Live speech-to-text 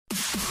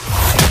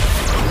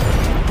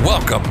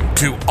Welcome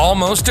to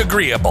Almost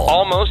Agreeable.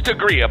 Almost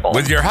Agreeable.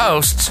 With your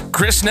hosts,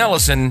 Chris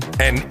Nellison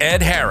and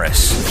Ed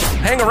Harris.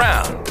 Hang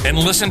around and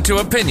listen to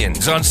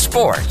opinions on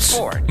sports,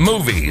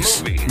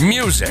 movies,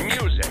 music,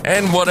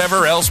 and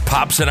whatever else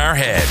pops in our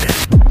head.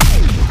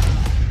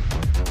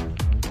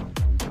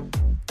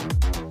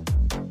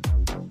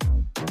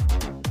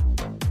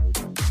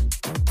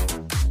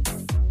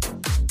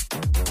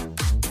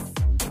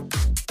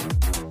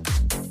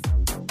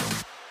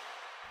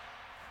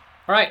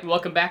 All right,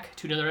 welcome back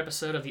to another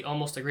episode of the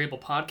Almost Agreeable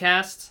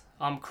podcast.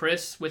 I'm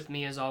Chris. With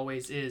me, as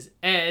always, is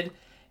Ed,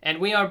 and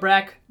we are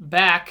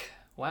back.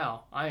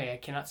 Wow, I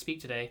cannot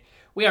speak today.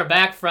 We are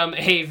back from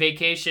a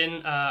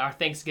vacation, our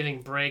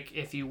Thanksgiving break,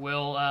 if you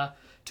will.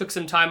 Took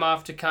some time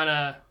off to kind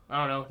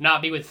of,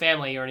 not be with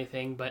family or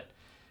anything, but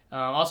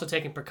also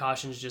taking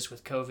precautions just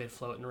with COVID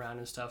floating around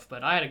and stuff.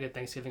 But I had a good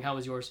Thanksgiving. How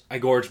was yours? I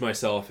gorged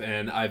myself,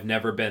 and I've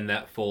never been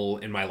that full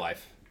in my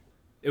life.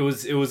 It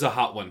was a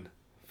hot one,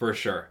 for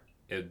sure.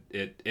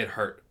 It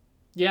hurt.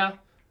 Yeah,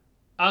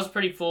 I was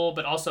pretty full,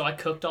 but also I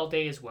cooked all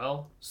day as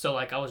well, so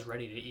I was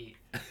ready to eat.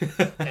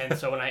 And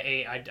so when I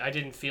ate, I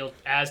didn't feel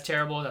as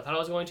terrible as I thought I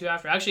was going to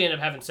after. I actually ended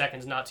up having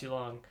seconds not too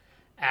long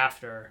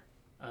after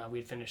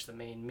we'd finished the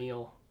main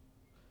meal.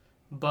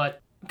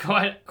 But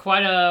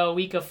quite a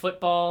week of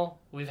football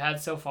we've had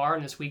so far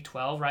in this week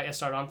 12, right? It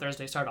started on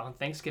Thursday, started on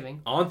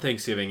Thanksgiving. On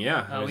Thanksgiving,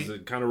 yeah.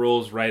 It kind of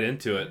rolls right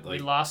into it. We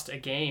lost a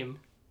game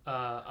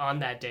on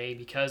that day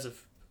because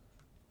of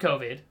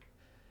COVID.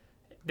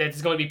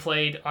 That's going to be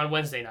played on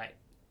Wednesday night.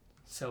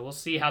 So we'll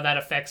see how that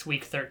affects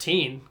Week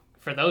 13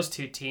 for those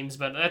two teams,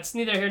 but that's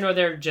neither here nor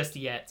there just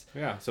yet.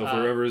 Yeah, so for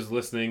whoever's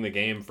listening, the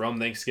game from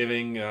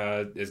Thanksgiving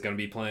is going to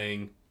be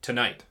playing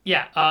tonight.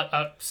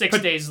 Yeah, 6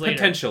 days later.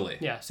 Potentially.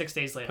 Yeah, 6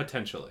 days later.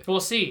 Potentially.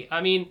 We'll see.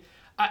 I mean,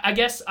 I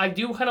guess I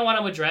do kind of want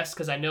to address,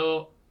 because I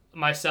know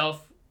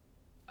myself,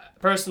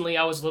 personally,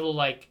 I was a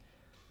little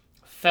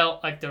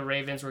felt like the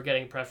Ravens were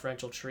getting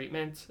preferential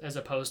treatment as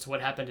opposed to what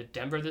happened at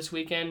Denver this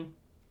weekend.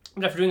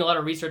 But after doing a lot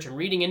of research and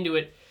reading into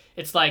it,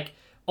 it's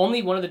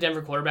only one of the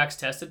Denver quarterbacks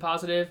tested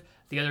positive.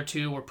 The other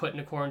two were put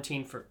into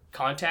quarantine for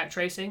contact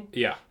tracing.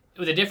 Yeah.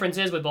 The difference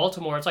is with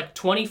Baltimore, it's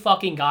 20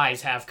 fucking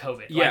guys have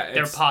COVID. Yeah.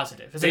 They're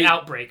positive. It's an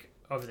outbreak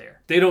over there.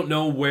 They don't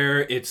know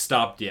where it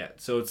stopped yet.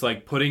 So it's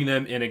putting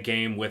them in a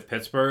game with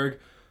Pittsburgh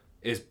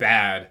is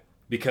bad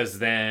because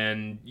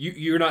then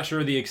you're not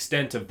sure the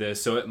extent of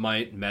this, so it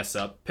might mess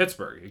up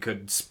Pittsburgh. It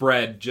could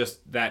spread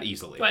just that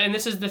easily. And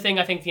this is the thing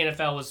I think the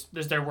NFL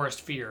is their worst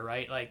fear,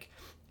 right?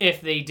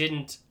 If they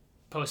didn't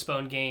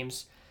postpone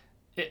games,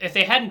 if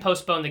they hadn't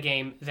postponed the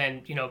game,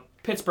 then,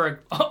 Pittsburgh,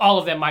 all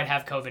of them might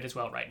have COVID as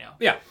well right now.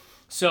 Yeah.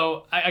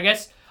 So I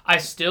guess I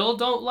still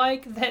don't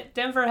like that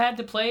Denver had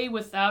to play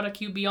without a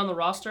QB on the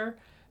roster,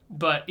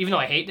 but even though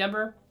I hate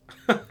Denver,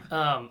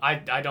 I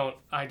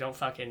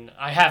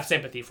have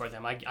sympathy for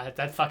them.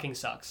 That fucking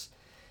sucks.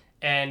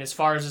 And as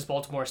far as this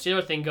Baltimore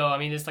Steelers thing go, I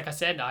mean, it's like I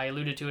said, I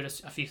alluded to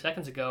it a few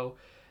seconds ago.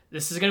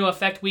 This is going to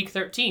affect Week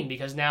 13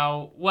 because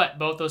now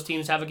both those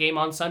teams have a game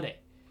on Sunday.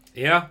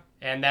 Yeah.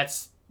 And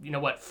that's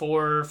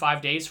 4 or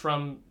 5 days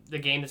from the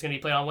game that's going to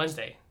be played on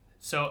Wednesday.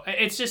 So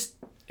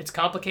it's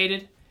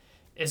complicated.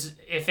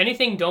 If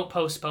anything, don't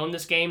postpone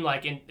this game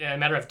in a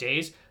matter of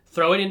days.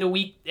 Throw it into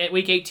week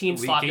 18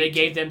 slot. 18. They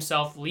gave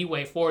themselves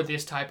leeway for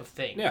this type of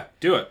thing. Yeah,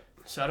 do it.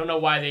 So I don't know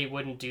why they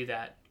wouldn't do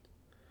that.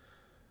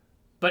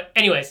 But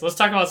anyways, let's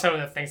talk about some of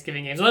the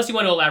Thanksgiving games, unless you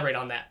want to elaborate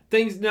on that.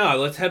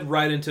 Let's head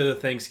right into the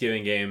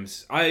Thanksgiving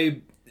games.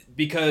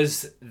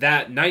 Because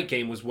that night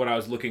game was what I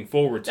was looking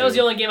forward to. That was the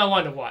only game I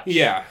wanted to watch.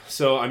 Yeah,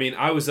 so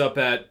I was up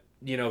at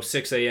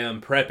 6 a.m.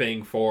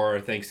 prepping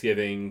for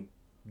Thanksgiving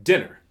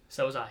dinner.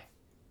 So was I.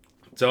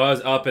 So I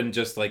was up and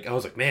I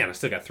was man, I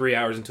still got 3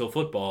 hours until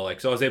football.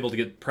 So I was able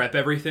to prep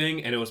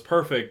everything, and it was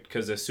perfect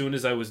because as soon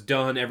as I was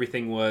done,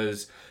 everything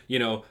was,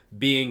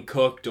 being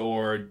cooked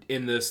or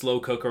in the slow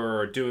cooker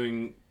or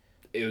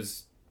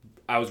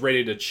I was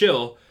ready to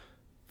chill.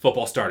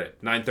 Football started,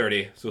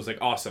 9:30. So it was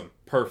awesome,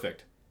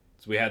 perfect.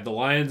 So we had the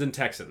Lions and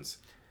Texans.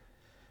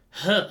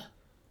 Huh.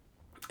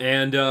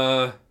 And,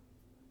 the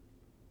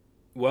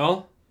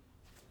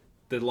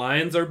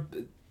Lions are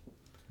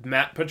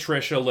Matt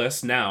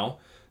Patricia-less now.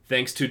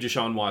 Thanks to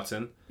Deshaun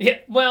Watson. Yeah,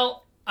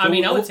 well, I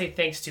would say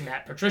thanks to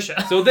Matt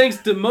Patricia. So thanks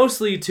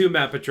mostly to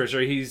Matt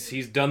Patricia.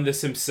 He's done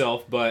this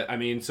himself, but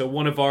so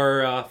one of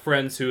our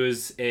friends who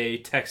is a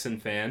Texan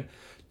fan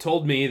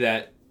told me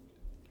that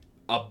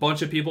a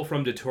bunch of people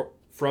from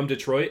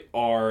Detroit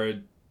are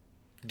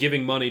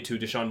giving money to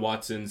Deshaun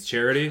Watson's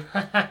charity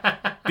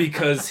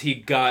because he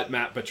got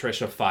Matt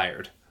Patricia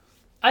fired.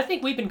 I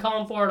think we've been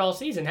calling for it all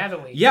season,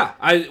 haven't we? Yeah,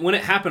 when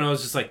it happened, I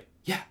was just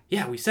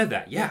yeah, we said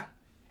that, yeah.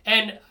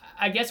 And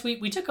I guess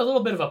we took a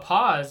little bit of a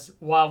pause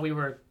while we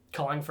were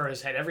calling for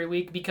his head every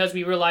week because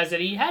we realized that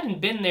he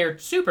hadn't been there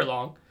super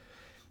long.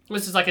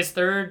 This is his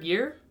third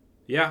year.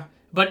 Yeah.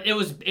 But it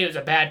was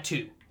a bad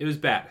 2. It was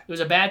bad. It was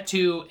a bad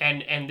 2,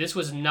 and this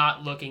was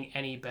not looking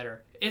any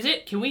better.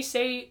 Can we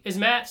say, is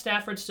Matt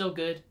Stafford still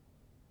good?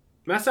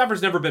 Matt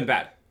Stafford's never been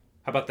bad.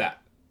 How about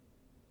that?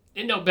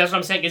 No, that's what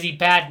I'm saying. Is he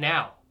bad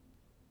now?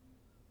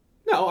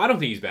 No, I don't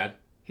think he's bad.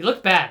 He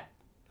looked bad.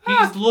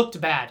 He's looked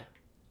bad.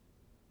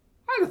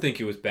 I don't think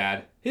he was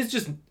bad.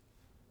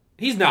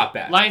 He's not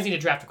bad. Lions need to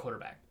draft a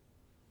quarterback.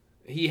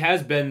 He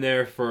has been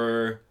there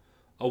for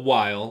a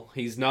while.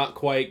 He's not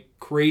quite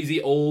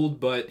crazy old,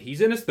 but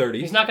he's in his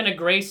 30s. He's not going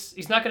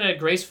to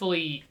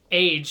gracefully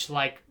age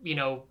like,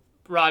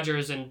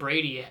 Rodgers and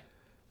Brady.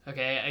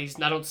 Okay?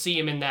 I don't see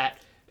him in that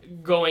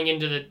going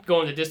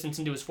the distance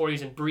into his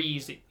 40s and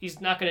Breeze.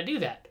 He's not going to do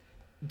that.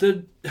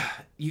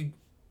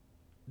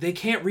 They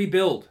can't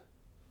rebuild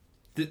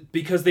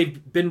because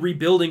they've been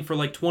rebuilding for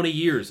like 20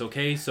 years,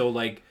 okay? So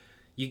like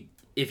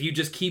if you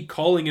just keep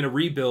calling it a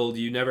rebuild,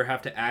 you never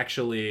have to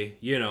actually,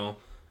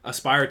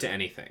 aspire to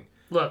anything.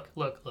 Look.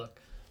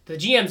 The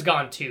GM's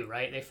gone too,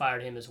 right? They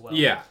fired him as well.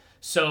 Yeah.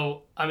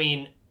 So, I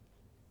mean,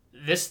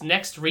 this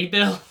next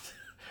rebuild,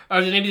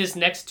 or maybe this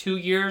next 2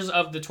 years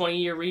of the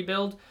 20-year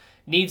rebuild,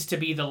 needs to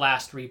be the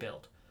last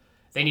rebuild.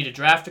 They need to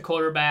draft a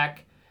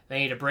quarterback. They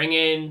need to bring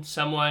in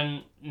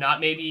someone, not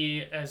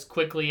maybe as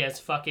quickly as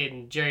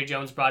fucking Jerry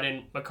Jones brought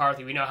in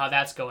McCarthy. We know how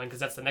that's going because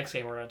that's the next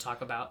game we're going to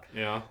talk about.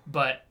 Yeah.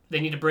 But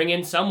they need to bring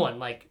in someone,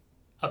 like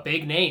a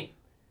big name.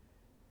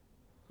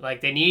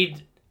 Like they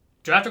need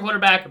draft a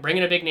quarterback, bring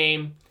in a big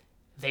name.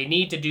 They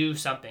need to do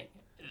something.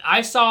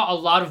 I saw a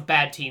lot of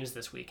bad teams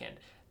this weekend.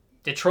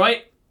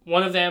 Detroit,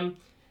 one of them.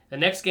 The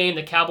next game,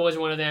 the Cowboys,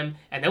 one of them.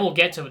 And then we'll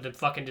get to the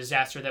fucking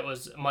disaster that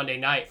was Monday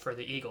night for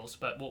the Eagles.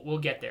 But we'll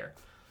get there.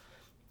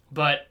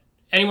 But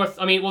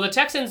the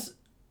Texans,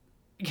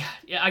 yeah,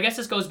 I guess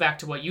this goes back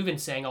to what you've been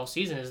saying all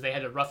season is they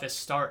had the roughest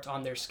start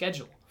on their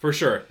schedule. For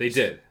sure, they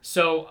did.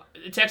 So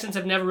the Texans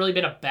have never really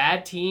been a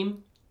bad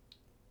team,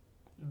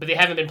 but they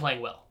haven't been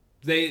playing well.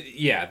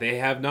 They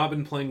have not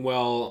been playing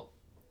well,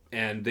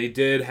 and they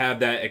did have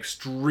that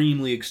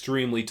extremely,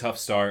 extremely tough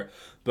start.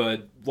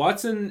 But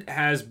Watson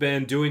has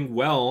been doing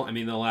well. I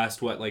mean, the last,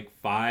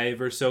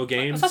 5 or so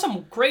games? I saw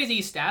some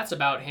crazy stats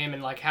about him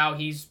and, how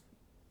has,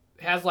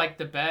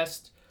 the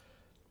best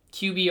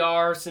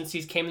QBR since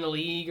he's came in the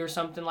league or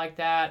something like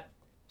that.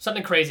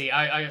 Something crazy.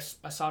 I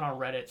saw it on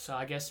Reddit, so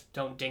I guess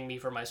don't ding me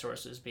for my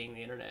sources being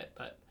the internet,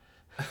 but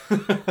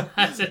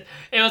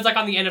it was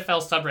on the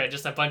NFL subreddit,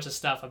 just a bunch of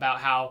stuff about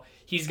how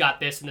he's got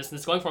this and this and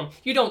this going for him.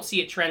 You don't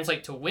see it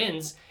translate to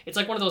wins. It's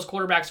like one of those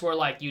quarterbacks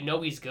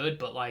where he's good,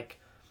 but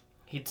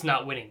he's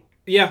not winning.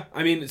 Yeah,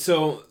 I mean,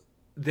 so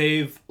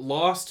they've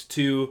lost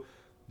to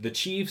the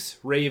Chiefs,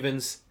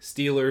 Ravens,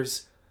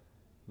 Steelers,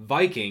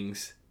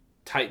 Vikings,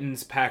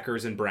 Titans,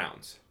 Packers, and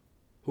Browns,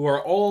 who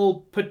are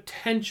all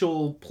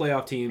potential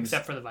playoff teams.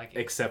 Except for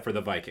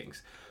the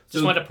Vikings.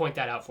 Just wanted to point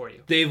that out for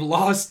you. They've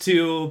lost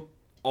to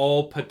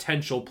all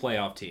potential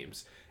playoff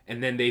teams.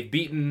 And then they've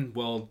beaten,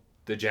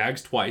 the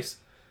Jags twice.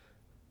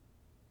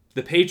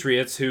 The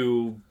Patriots,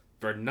 who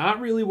are not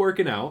really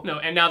working out. No,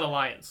 and now the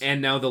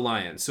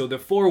Lions. So the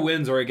 4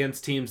 wins are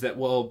against teams that,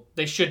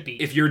 they should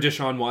beat. If you're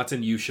Deshaun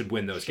Watson, you should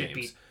win those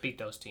games. Beat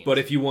those teams. But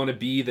if you want to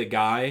be the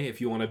guy,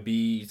 if you want to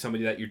be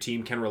somebody that your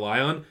team can rely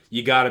on,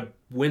 you got to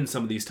win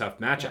some of these tough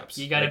matchups.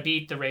 Yeah, you got to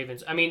beat the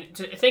Ravens. I mean,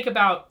 think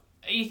about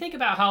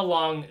how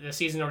long the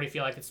season already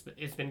feel like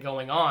it's been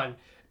going on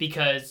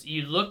because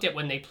you looked at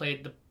when they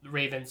played the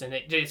Ravens and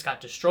they just got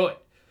destroyed.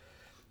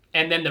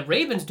 And then the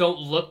Ravens don't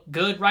look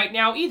good right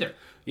now either.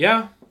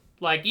 Yeah.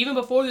 Even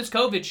before this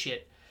COVID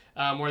shit,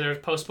 where they're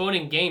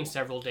postponing games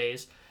several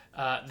days,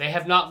 they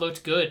have not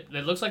looked good.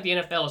 It looks like the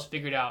NFL has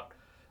figured out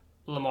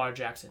Lamar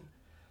Jackson.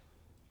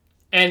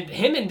 And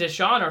him and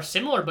Deshaun are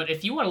similar, but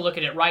if you want to look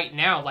at it right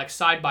now,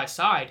 side by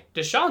side,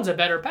 Deshaun's a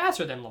better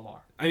passer than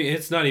Lamar. I mean,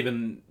 it's not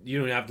even, you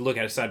don't have to look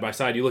at it side by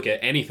side. You look at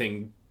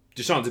anything,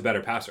 Deshaun's a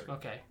better passer.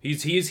 Okay.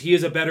 He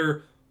is a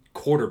better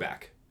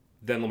quarterback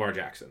than Lamar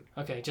Jackson.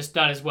 Okay, just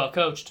not as well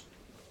coached.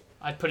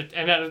 I'd put it,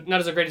 and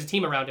not as great as a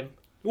team around him.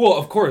 Well,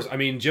 of course. I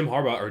mean, John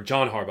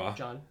Harbaugh.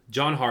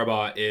 John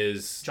Harbaugh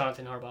is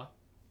Jonathan Harbaugh.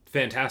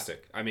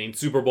 Fantastic. I mean,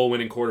 Super Bowl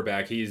winning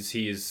quarterback.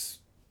 He's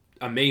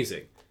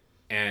amazing,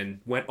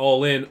 and went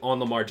all in on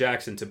Lamar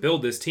Jackson to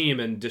build this team.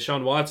 And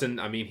Deshaun Watson.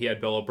 I mean, he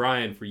had Bill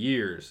O'Brien for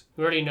years.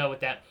 We already know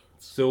what that means.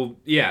 So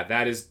yeah,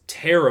 that is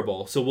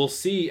terrible. So we'll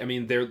see. I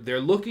mean,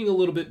 they're looking a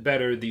little bit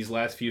better these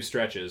last few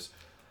stretches,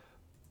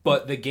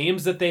 but the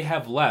games that they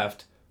have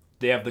left,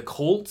 they have the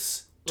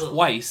Colts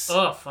twice.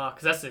 Oh fuck,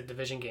 'cause that's the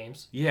division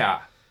games.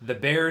 Yeah. The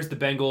Bears, the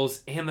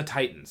Bengals, and the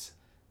Titans.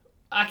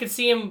 I could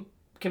see him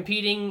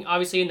competing,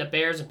 obviously, in the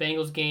Bears and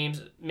Bengals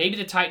games, maybe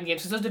the Titan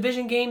games, because those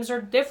division games are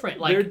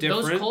different. They're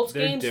different. Those Colts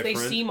games, different.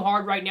 They seem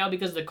hard right now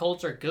because the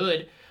Colts are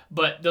good,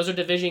 but those are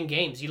division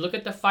games. You look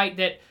at the fight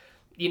that,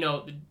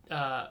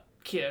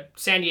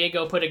 San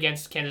Diego put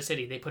against Kansas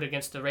City. They put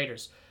against the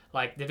Raiders.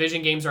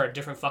 Division games are a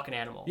different fucking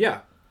animal.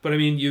 Yeah, but I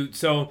mean,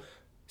 so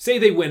say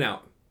they win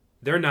out.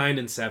 They're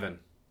 9-7.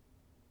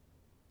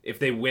 If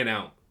they win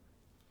out.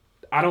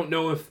 I don't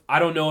know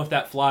if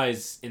that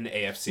flies in the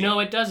AFC. No,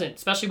 it doesn't.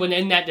 Especially when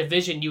in that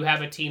division you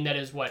have a team that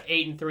is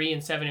 8-3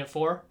 and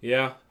 7-4.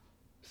 Yeah.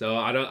 So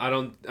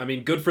I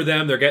mean, good for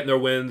them. They're getting their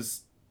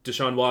wins.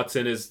 Deshaun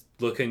Watson is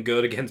looking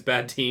good against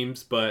bad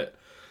teams, but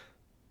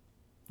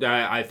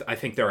I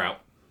think they're out.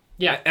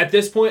 Yeah. At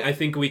this point, I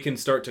think we can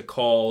start to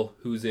call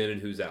who's in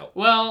and who's out.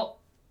 Well,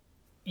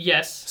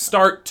 yes.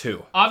 Start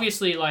to.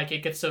 Obviously, like,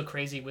 it gets so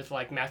crazy with,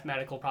 like,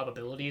 mathematical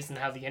probabilities and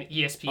how the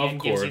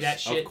ESPN gives you that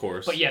shit. Of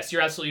course. But yes,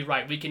 you're absolutely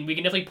right. We can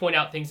definitely point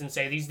out things and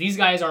say, these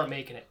guys aren't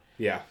making it.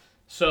 Yeah.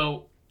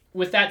 So,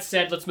 with that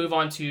said, let's move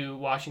on to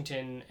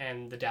Washington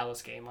and the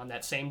Dallas game on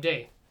that same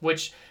day.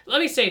 Which,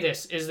 let me say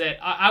this, is that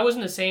I was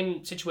in the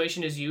same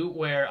situation as you,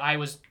 where I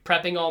was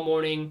prepping all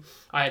morning.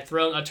 I had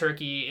thrown a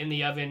turkey in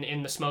the oven,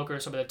 in the smoker,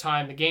 so by the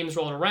time the games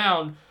rolled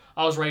around,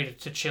 I was ready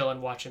to chill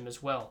and watch them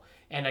as well.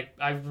 And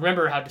I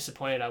remember how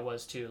disappointed I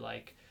was, too.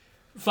 Like,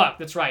 fuck,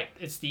 that's right,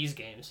 it's these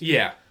games.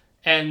 Yeah.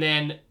 And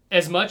then,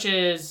 as much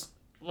as,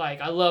 like,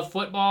 I love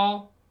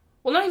football,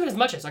 well, not even as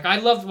much as, like, I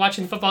loved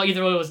watching football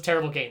either way it was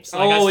terrible games.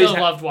 Like, I still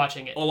loved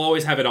watching it. I'll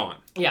always have it on.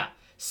 Yeah.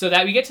 So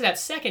that we get to that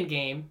second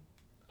game,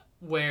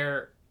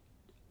 where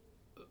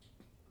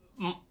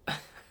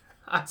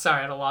I'm sorry,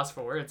 I'm at a loss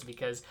for words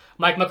because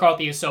Mike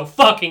McCarthy is so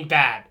fucking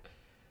bad.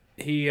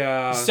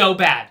 So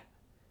bad.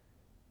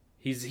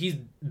 He's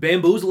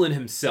bamboozling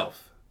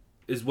himself,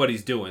 is what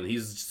he's doing.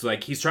 He's just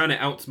like he's trying to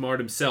outsmart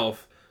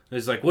himself.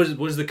 It's like what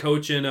does the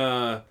coach in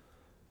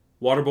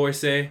Waterboy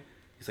say?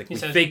 He's like, we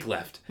fake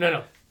left.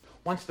 No.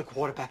 Once the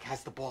quarterback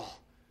has the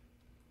ball,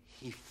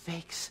 he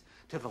fakes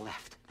to the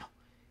left. No,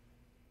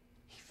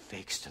 he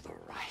fakes to the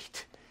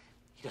right.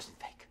 He doesn't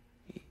fake.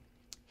 He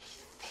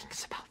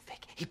thinks about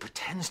fake. He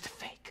pretends to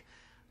fake.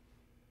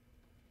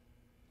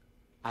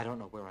 I don't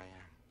know where I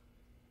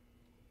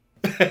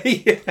am.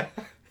 Yeah.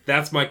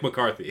 That's Mike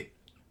McCarthy.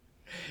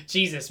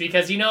 Jesus,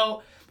 because, he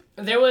went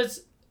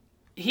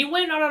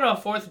on a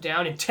 4th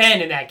down and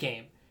 10 in that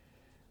game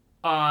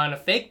on a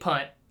fake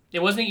punt. He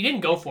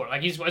didn't go for it.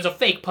 Like, it was a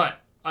fake punt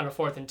on a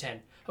 4th and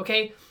 10.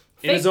 Okay?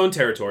 In his own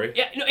territory.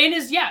 Yeah,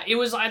 it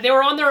was, they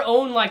were on their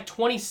own,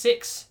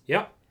 26.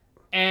 Yep.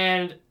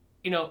 And,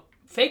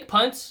 fake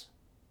punts,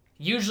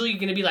 usually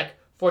going to be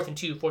 4th and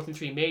 2, 4th and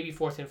 3, maybe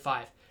 4th and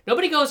 5.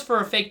 Nobody goes for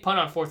a fake punt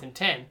on 4th and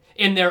 10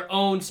 in their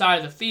own side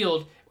of the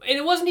field. And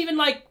it wasn't even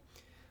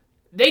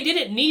they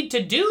didn't need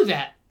to do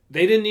that.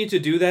 They didn't need to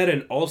do that,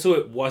 and also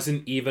it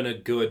wasn't even a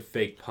good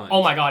fake punt.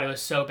 Oh my god, it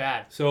was so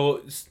bad.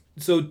 So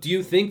do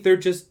you think they're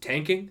just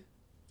tanking?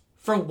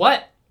 For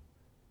what?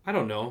 I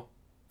don't know.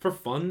 For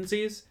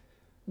funsies?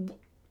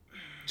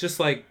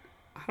 Just I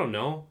don't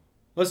know.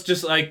 Let's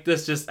just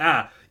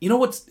you know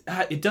what's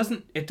it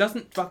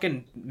doesn't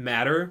fucking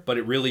matter, but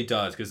it really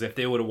does, because if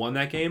they would have won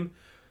that game,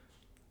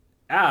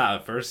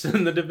 first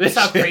in the division. That's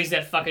how crazy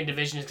that fucking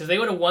division is, because they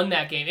would have won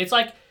that game. It's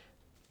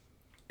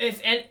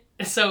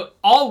so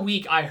all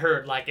week I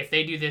heard if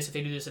they do this,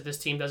 if this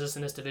team does this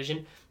in this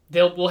division,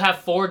 we'll have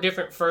 4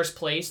 different first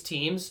place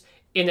teams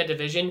in that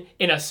division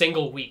in a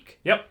single week.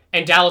 Yep.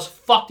 And Dallas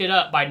fucked it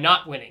up by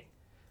not winning.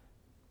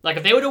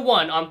 If they would have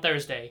won on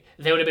Thursday,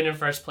 they would have been in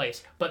first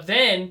place. But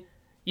then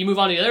you move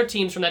on to the other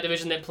teams from that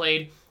division that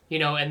played,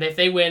 and if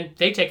they win,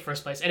 they take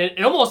first place. And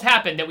it almost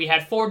happened that we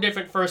had 4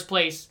 different first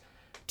place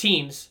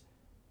teams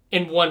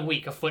in 1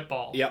 week of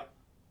football. Yep.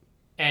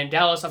 And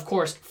Dallas, of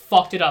course,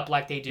 fucked it up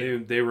like they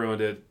do. They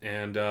ruined it,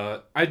 and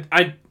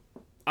I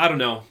don't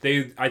know.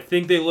 I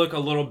think they look a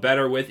little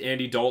better with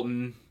Andy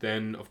Dalton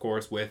than, of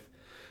course, with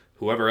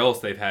whoever else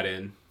they've had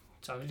in.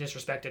 So you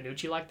disrespect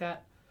Danucci like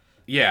that?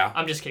 Yeah.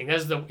 I'm just kidding.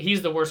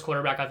 He's the worst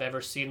quarterback I've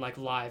ever seen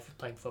live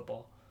playing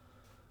football.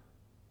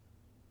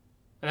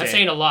 And that's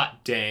saying a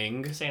lot.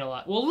 Dang. That's saying a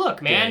lot. Well,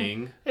 look, man.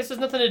 Dang. This has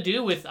nothing to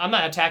do with... I'm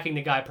not attacking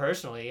the guy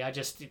personally.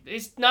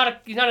 He's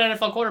not an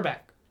NFL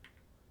quarterback.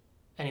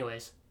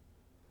 Anyways.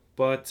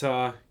 But,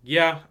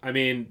 yeah, I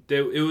mean,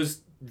 it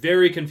was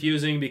very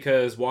confusing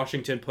because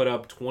Washington put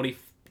up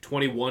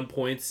 21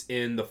 points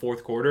in the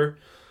 4th quarter.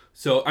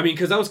 So, I mean,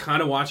 because I was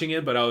kind of watching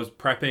it, but I was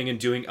prepping and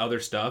doing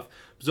other stuff.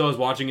 So I was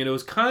watching it. It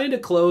was kind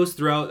of close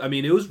throughout. I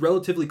mean, it was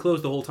relatively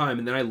close the whole time.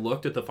 And then I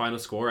looked at the final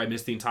score. I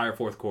missed the entire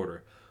 4th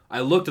quarter.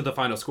 I looked at the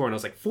final score, and I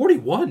was like,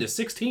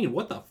 41-16.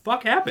 What the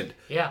fuck happened?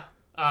 Yeah.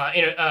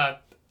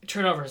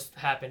 Turnovers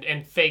happened,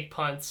 and fake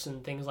punts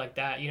and things like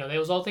that. There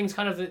was all things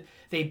kind of...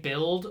 They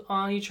build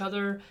on each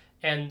other,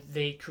 and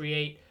they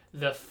create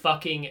the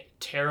fucking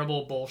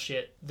terrible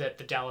bullshit that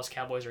the Dallas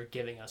Cowboys are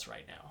giving us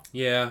right now.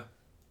 Yeah.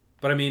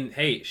 But, I mean,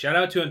 hey, shout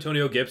out to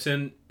Antonio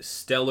Gibson,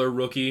 stellar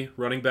rookie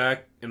running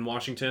back in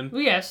Washington.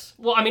 Yes.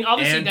 Well, I mean,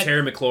 obviously... And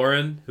Terry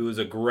McLaurin, who is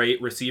a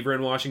great receiver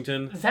in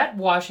Washington. That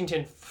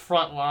Washington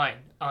front line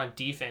on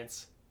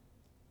defense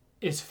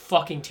is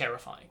fucking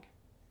terrifying.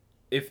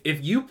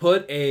 If you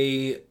put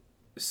a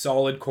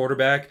solid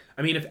quarterback...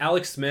 I mean, if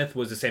Alex Smith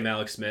was the same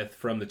Alex Smith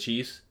from the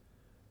Chiefs,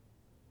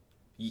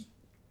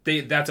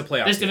 that's a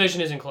playoff This team.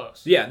 division isn't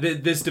close. Yeah,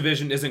 this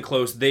division isn't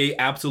close. They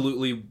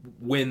absolutely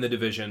win the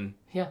division.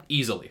 Yeah.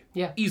 Easily.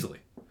 Yeah. Easily.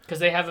 Because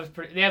they have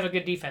a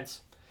good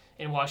defense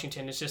in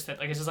Washington. It's just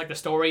that it's just like the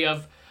story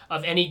of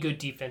any good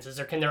defenses,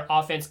 or can their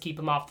offense keep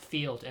them off the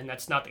field? And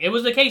that's not. It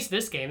was the case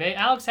this game.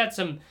 Alex had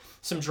some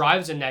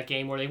drives in that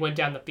game where they went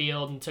down the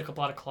field and took up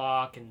a lot of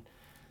clock, and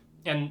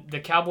the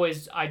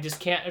Cowboys. I just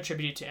can't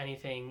attribute it to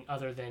anything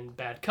other than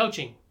bad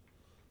coaching.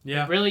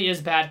 Yeah. It really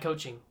is bad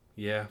coaching.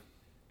 Yeah.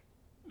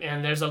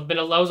 And there was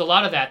a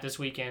lot of that this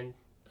weekend.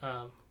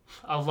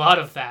 A lot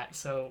of that.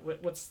 So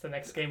what's the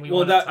next game we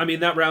want?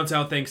 That rounds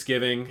out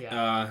Thanksgiving.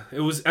 Yeah.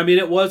 It was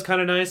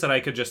kind of nice that I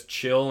could just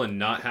chill and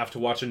not have to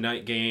watch a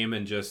night game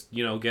and just,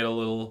 get a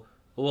little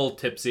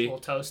tipsy. A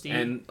little toasty.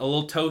 And a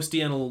little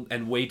toasty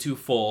and way too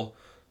full.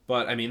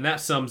 But, that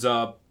sums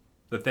up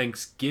the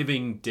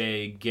Thanksgiving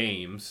Day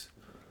games.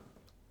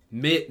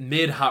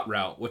 Mid hot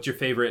route, what's your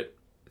favorite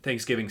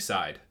Thanksgiving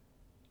side?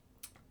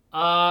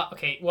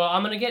 Okay, well,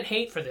 I'm gonna get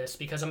hate for this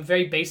because I'm a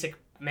very basic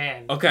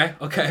man.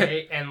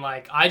 Okay. And,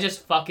 I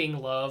just fucking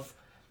love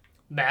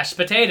mashed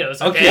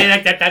potatoes,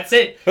 okay? That's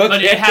it. Okay.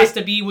 But it has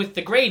to be with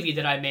the gravy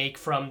that I make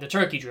from the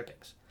turkey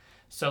drippings.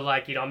 So,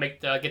 I'll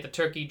get the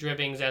turkey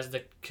drippings as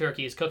the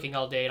turkey is cooking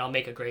all day, and I'll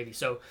make a gravy.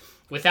 So,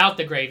 without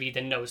the gravy,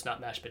 then no, it's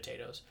not mashed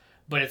potatoes.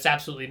 But it's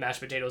absolutely mashed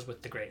potatoes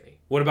with the gravy.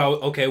 What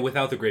about,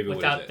 without the gravy,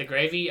 without the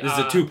gravy? This is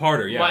a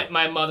two-parter, yeah.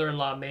 My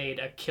mother-in-law made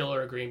a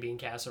killer green bean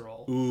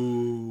casserole.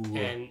 Ooh.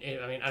 And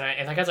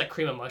it has,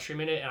 cream of mushroom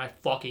in it, and I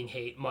fucking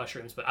hate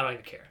mushrooms, but I don't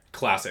even care.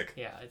 Classic.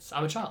 Yeah,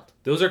 I'm a child.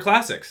 Those are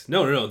classics.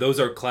 No. Those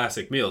are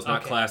classic meals,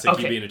 not classic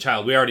you being a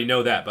child. We already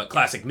know that, but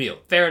classic meal.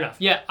 Fair enough.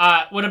 Yeah.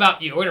 What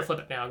about you? We're going to flip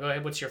it now. Go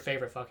ahead. What's your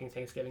favorite fucking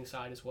Thanksgiving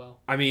side as well?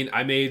 I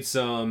made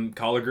some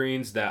collard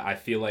greens that I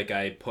feel like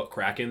I put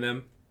crack in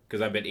them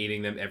because I've been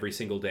eating them every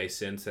single day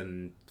since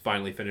and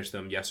finally finished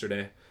them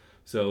yesterday.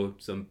 So,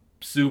 some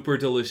super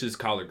delicious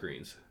collard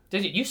greens.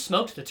 Did you? You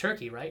smoked the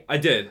turkey, right? I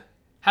did.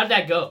 How did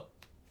that go?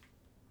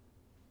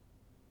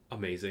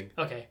 Amazing.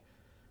 Okay.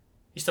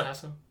 You still have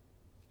some?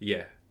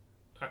 Yeah.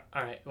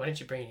 All right. Why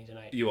didn't you bring any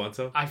tonight? You want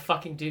some? I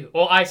fucking do.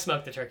 Well, I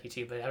smoked the turkey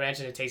too, but I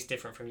imagine it tastes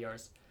different from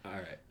yours. All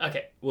right.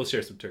 Okay. We'll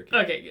share some turkey.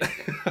 Okay.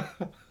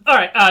 All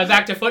right.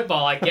 Back to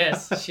football, I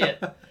guess. Shit.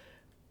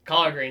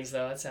 Collard greens,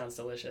 though. That sounds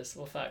delicious.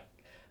 Well, fuck.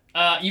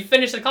 You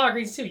finished the collard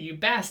greens too, you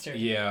bastard.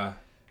 Yeah.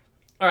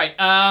 All right.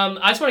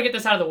 I just want to get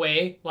this out of the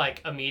way,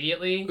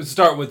 immediately. Let's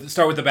start with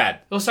the bad.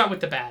 We'll start with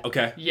the bad.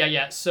 Okay.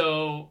 Yeah.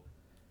 So,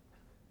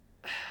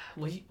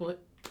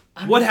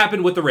 what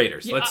happened with the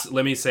Raiders? Yeah,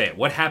 Let me say it.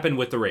 What happened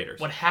with the Raiders?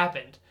 What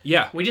happened?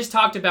 Yeah. We just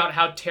talked about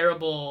how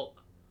terrible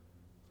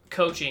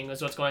coaching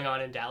is what's going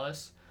on in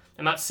Dallas.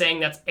 I'm not saying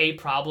that's a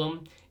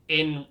problem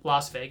in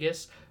Las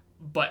Vegas,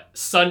 but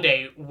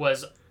Sunday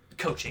was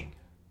coaching.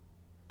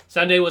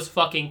 Sunday was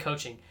fucking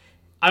coaching.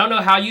 I don't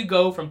know how you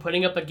go from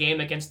putting up a game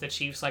against the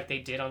Chiefs like they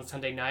did on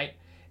Sunday night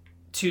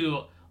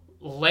to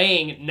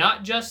laying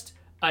not just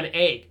an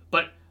egg,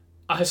 but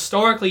a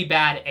historically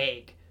bad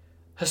egg.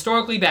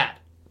 Historically bad.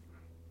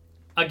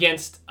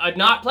 Against a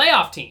not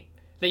playoff team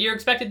that you're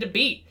expected to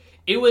beat.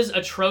 It was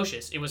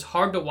atrocious. It was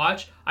hard to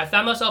watch. I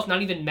found myself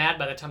not even mad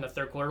by the time the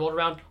third quarter rolled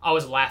around. I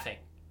was laughing.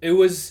 It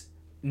was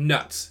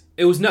nuts.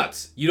 It was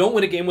nuts. You don't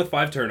win a game with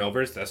 5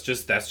 turnovers. That's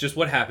just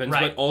what happens.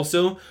 Right. But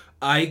also,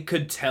 I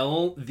could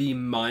tell the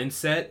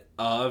mindset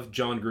of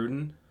John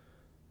Gruden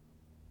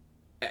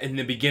in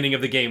the beginning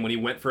of the game when he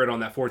went for it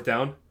on that 4th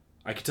down.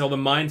 I could tell the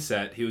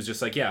mindset. He was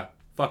just like, yeah,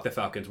 fuck the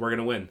Falcons. We're going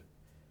to win.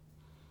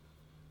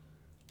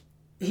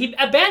 He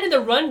abandoned the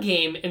run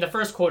game in the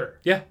first quarter.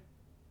 Yeah.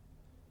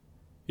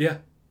 Yeah.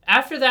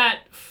 After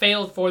that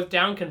failed 4th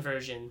down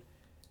conversion,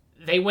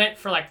 they went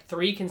for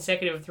 3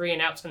 consecutive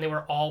 3-and-outs, and they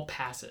were all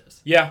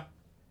passes. Yeah.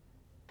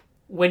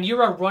 When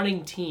you're a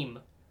running team,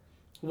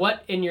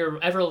 what in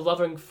your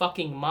ever-loving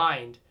fucking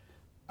mind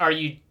are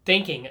you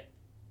thinking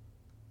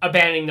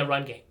abandoning the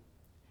run game?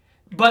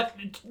 But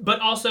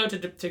also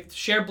to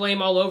share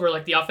blame all over,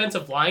 the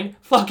offensive line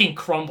fucking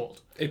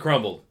crumbled. It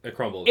crumbled.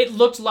 It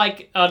looked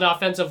like an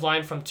offensive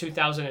line from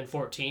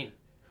 2014.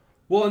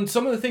 Well, and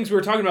some of the things we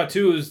were talking about,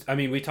 too, is,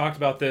 we talked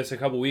about this a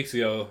couple weeks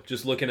ago,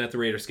 just looking at the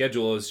Raiders'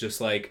 schedule, is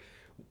just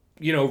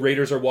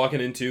Raiders are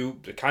walking into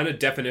the kind of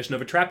definition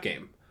of a trap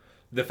game.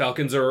 The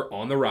Falcons are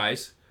on the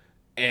rise,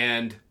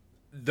 and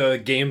the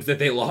games that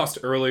they lost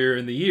earlier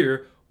in the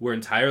year were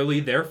entirely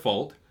their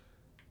fault.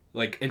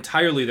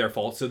 Entirely their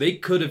fault. So they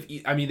could have,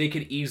 they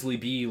could easily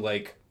be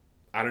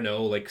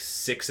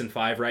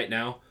 6-5 right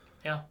now.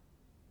 Yeah.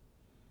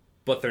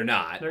 But they're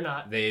not. They're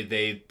not.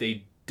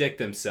 They dick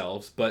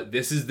themselves. But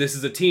this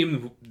is a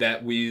team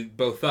that we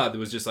both thought that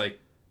was just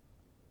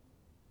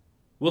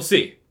we'll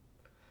see.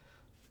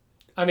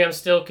 I'm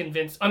still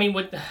convinced. I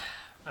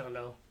don't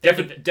know.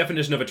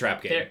 Definition of a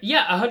trap game.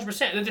 Yeah,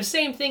 100%. The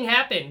same thing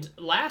happened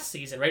last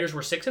season. Raiders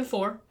were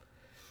 6-4.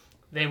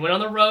 They went on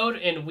the road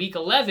in week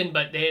 11,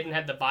 but they hadn't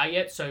had the bye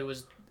yet, so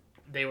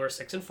they were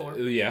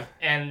 6-4. Yeah.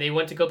 And they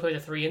went to go play the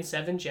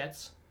 3-7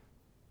 Jets.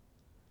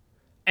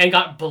 And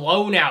got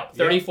blown out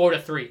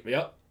 34-3.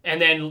 Yep.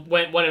 And then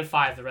went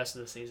 1-5 the rest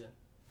of the season.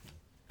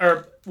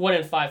 Or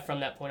 1-5 from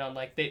that point on.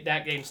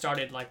 That game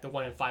started the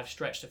 1-5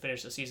 stretch to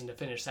finish the season to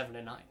finish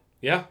 7-9.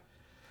 Yeah.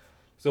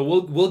 So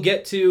we'll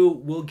get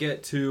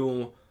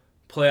to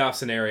playoff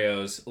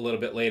scenarios a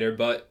little bit later,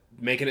 but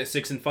making it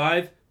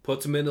 6-5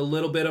 puts them in a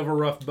little bit of a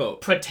rough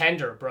boat.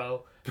 Pretender,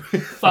 bro.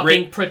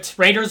 Fucking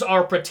Raiders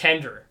are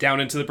pretender. Down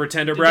into the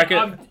pretender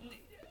bracket.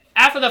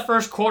 After the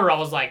first quarter, I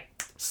was like,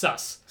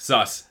 sus.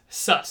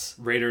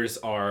 Raiders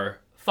are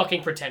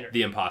fucking pretender.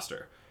 The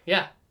imposter.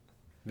 Yeah.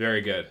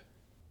 Very good.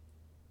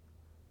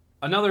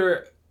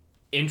 Another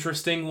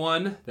interesting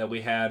one that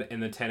we had in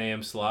the 10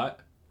 a.m. slot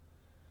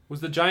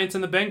was the Giants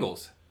and the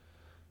Bengals.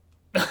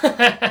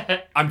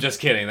 I'm just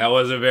kidding. That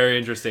wasn't very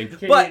interesting.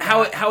 But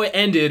how it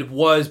ended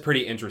was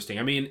pretty interesting.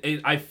 I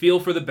mean, I feel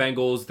for the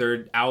Bengals.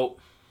 They're out,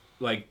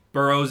 like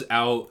Burrow's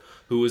out,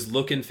 who was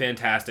looking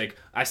fantastic.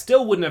 I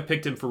still wouldn't have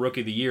picked him for Rookie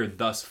of the Year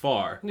thus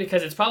far.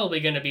 Because it's probably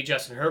going to be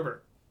Justin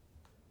Herbert.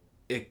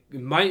 It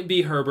might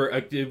be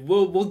Herbert.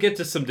 We'll get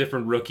to some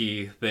different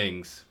rookie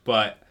things,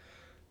 but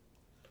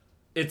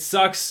it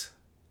sucks.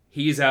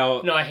 He's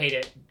out. No, I hate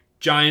it.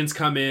 Giants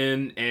come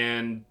in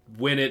and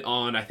win it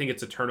on, I think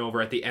it's a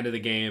turnover at the end of the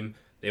game.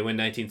 They win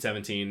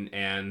 19-17,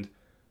 and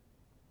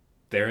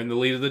they're in the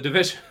lead of the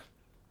division.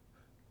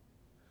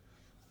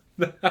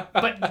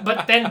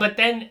 but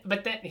then,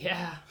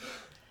 yeah.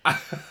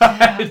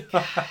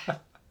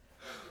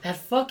 That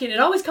fucking, it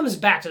always comes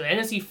back to the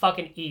NFC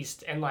fucking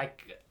East, and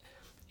like,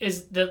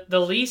 is the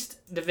least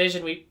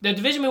division the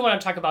division we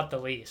want to talk about the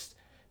least,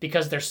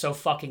 because they're so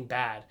fucking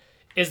bad,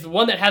 is the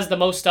one that has the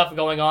most stuff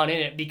going on in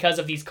it because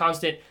of these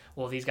constant,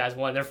 well, these guys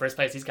won their first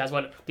place, these guys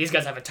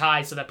have a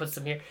tie, so that puts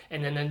them here,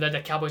 and then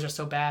the Cowboys are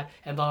so bad,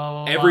 and blah, blah,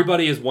 blah, blah.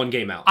 Everybody is one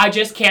game out. I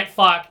just can't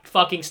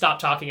fucking stop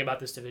talking about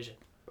this division.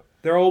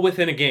 They're all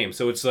within a game,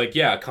 so it's like,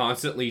 yeah,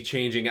 constantly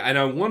changing. And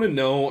I want to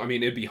know, I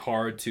mean, it'd be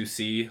hard to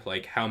see,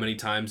 like, how many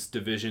times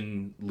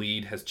division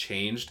lead has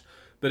changed,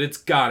 but it's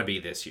got to be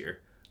this year.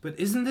 But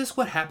isn't this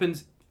what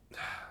happens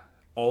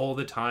all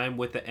the time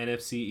with the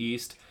NFC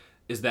East?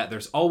 Is that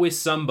there's always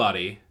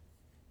somebody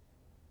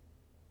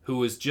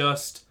who is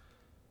just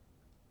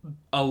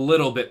a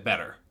little bit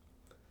better.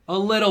 A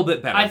little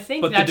bit better.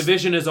 But the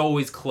division is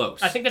always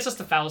close. I think that's just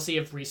the fallacy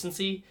of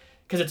recency,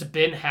 because it's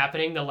been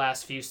happening the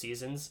last few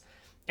seasons.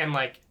 And,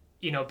 like,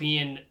 you know,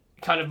 being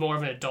kind of more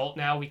of an adult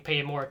now, we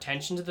pay more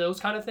attention to those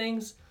kind of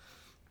things.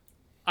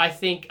 I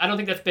don't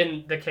think that's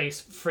been the case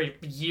for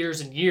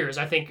years and years.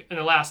 I think in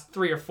the last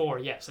 3 or 4,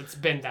 yes, it's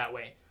been that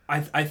way.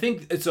 I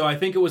think so. I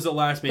think it was the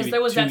last maybe 2 years. Because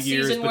there was that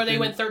season where they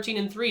went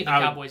 13-3. The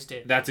Cowboys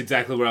did. That's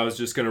exactly what I was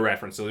just going to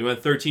reference. So they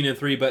went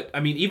 13-3, but I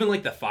mean, even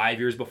like the 5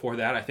 years before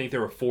that, I think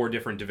there were 4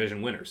 different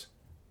division winners.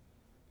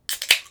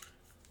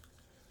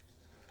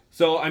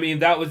 So I mean,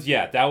 that was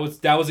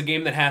a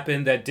game that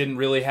happened that didn't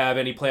really have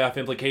any playoff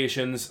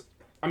implications.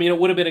 I mean, it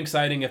would have been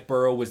exciting if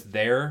Burrow was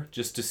there,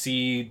 just to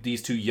see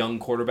these 2 young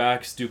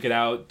quarterbacks duke it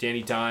out,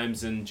 Danny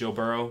Dimes and Joe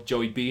Burrow,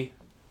 Joey B.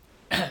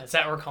 Is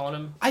that what we're calling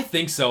him? I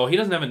think so. He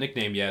doesn't have a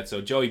nickname yet, so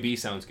Joey B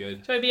sounds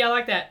good. Joey B, I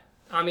like that.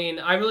 I mean,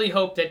 I really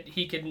hope that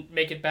he can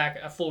make it back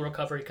a full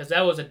recovery, because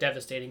that was a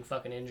devastating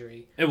fucking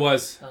injury. It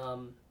was. I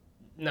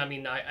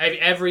mean,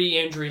 every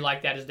injury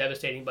like that is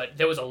devastating, but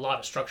there was a lot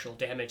of structural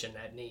damage in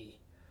that knee.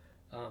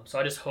 So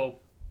I just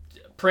hope,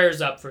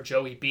 prayers up for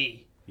Joey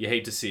B. You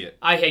hate to see it.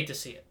 I hate to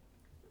see it.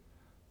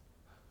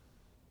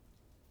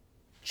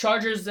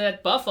 Chargers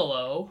at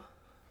Buffalo.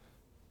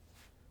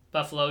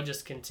 Buffalo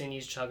just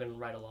continues chugging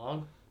right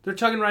along. They're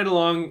chugging right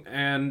along,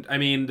 and I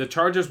mean, the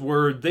Chargers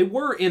were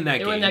in that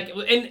game.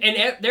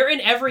 They're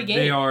in every game.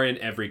 They are in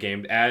every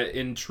game.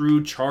 In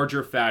true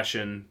Charger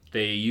fashion,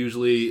 they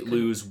usually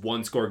lose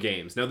 1-score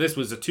games. Now, this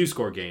was a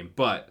 2-score game,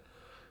 but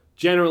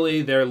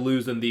generally they're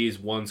losing these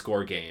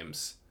 1-score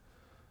games.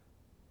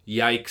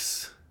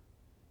 Yikes.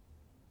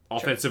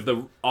 Offensive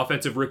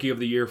Rookie of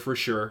the Year for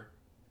sure.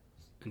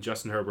 And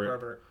Justin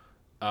Herbert.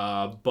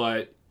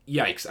 But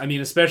yikes. I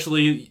mean,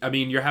 especially,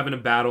 you're having a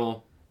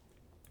battle,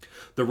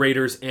 the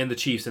Raiders and the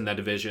Chiefs in that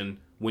division,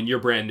 when you're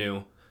brand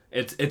new.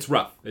 It's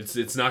rough.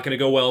 It's not going to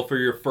go well for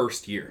your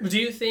first year. Do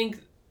you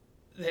think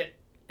that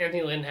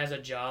Anthony Lynn has a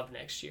job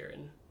next year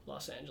in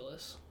Los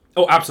Angeles?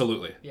 Oh,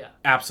 absolutely. Yeah.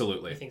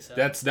 Absolutely. I think so.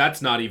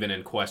 That's not even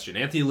in question.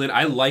 Anthony Lynn,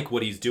 I like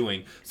what he's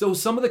doing. So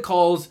some of the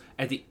calls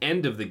at the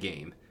end of the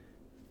game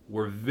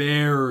were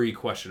very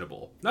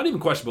questionable. Not even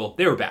questionable.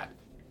 They were bad.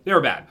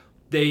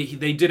 They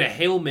did a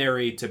Hail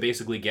Mary to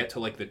basically get to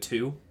like the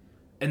 2,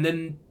 and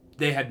then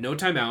they had no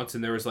timeouts,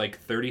 and there was like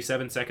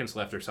 37 seconds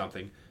left or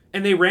something,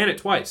 and they ran it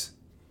twice.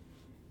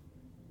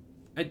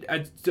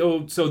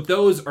 So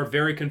those are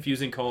very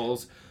confusing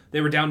calls.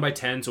 They were down by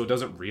 10, so it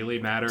doesn't really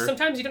matter.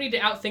 Sometimes you don't need to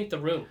outthink the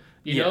room,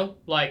 you know?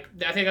 Like,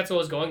 I think that's what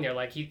was going there.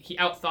 Like, he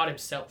outthought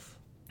himself.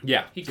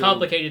 Yeah. He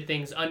complicated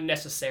things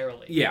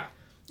unnecessarily. Yeah.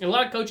 And a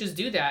lot of coaches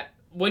do that.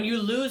 When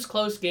you lose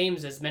close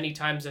games as many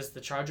times as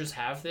the Chargers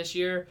have this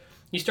year,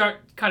 you start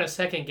kind of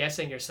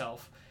second-guessing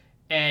yourself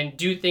and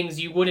do things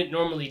you wouldn't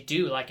normally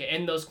do, like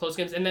end those close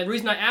games. And the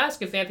reason I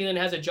ask if Anthony Lynn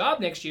has a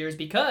job next year is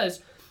because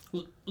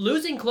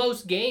losing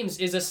close games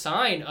is a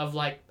sign of,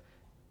 like,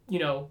 you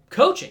know,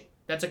 coaching.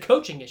 That's a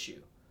coaching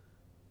issue.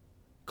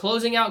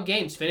 Closing out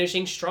games,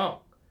 finishing strong.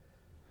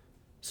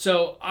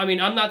 So, I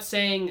mean, I'm not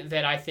saying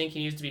that I think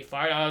he needs to be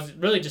fired. I was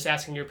really just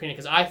asking your opinion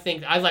because I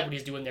think I like what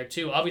he's doing there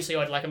too. Obviously,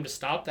 I'd like him to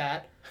stop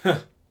that.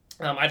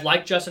 I'd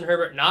like Justin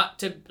Herbert not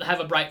to have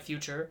a bright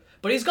future,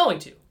 but he's going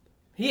to.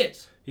 He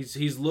is.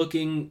 He's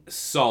looking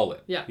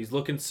solid. Yeah. He's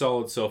looking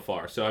solid so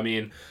far. So, I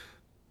mean,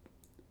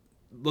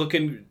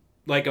 looking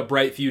like a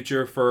bright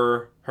future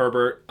for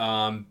Herbert.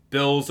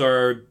 Bills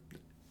are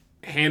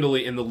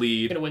handily in the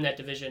lead. Going to win that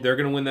division. They're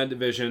going to win that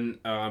division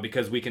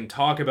because we can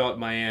talk about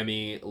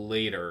Miami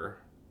later.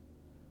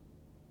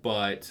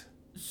 But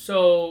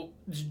so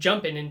just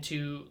jumping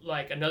into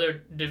like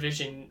another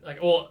division,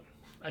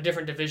 a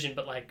different division,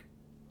 but like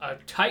a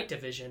tight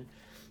division,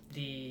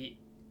 the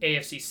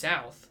AFC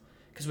South,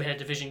 because we had a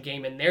division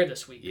game in there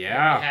this week.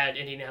 Yeah. We had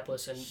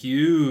Indianapolis and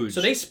huge.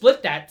 So they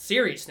split that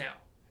series now.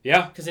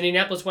 Yeah. Because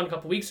Indianapolis won a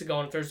couple weeks ago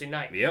on Thursday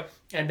night. Yep.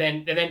 And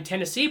then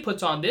Tennessee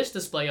puts on this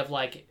display of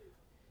like,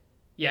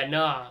 yeah,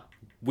 nah.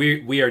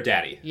 We are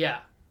daddy. Yeah.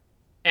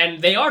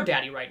 And they are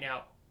daddy right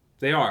now.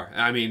 They are.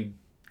 I mean,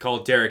 call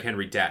Derrick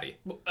Henry daddy.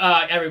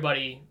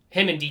 Everybody,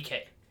 him and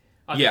DK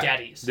are the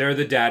daddies. They're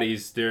the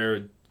daddies.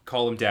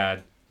 Call him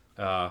dad.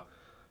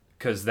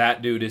 Because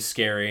that dude is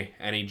scary,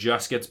 and he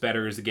just gets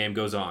better as the game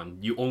goes on.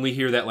 You only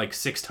hear that like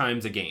 6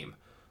 times a game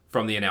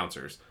from the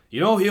announcers. You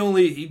know,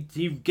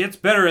 he gets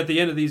better at the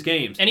end of these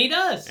games. And he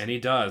does. And he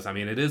does. I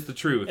mean, it is the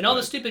truth. And all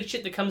the stupid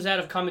shit that comes out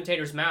of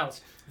commentators'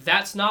 mouths,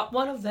 that's not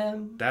one of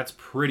them. That's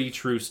pretty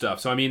true stuff.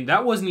 So, I mean,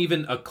 that wasn't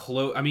even a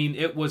close... I mean,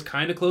 it was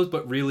kind of close,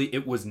 but really,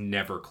 it was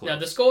never close. No,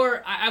 the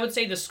score... I would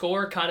say the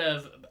score kind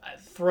of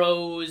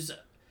throws...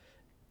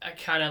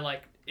 kind of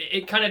like...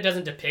 It kind of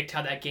doesn't depict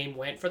how that game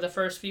went for the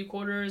first few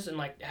quarters and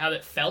like how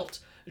it felt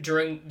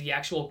during the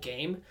actual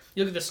game.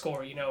 You look at the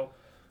score,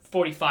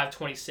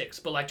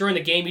 45-26, but like during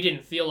the game, you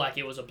didn't feel like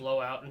it was a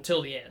blowout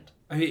until the end.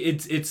 I mean,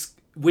 it's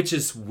which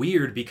is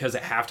weird because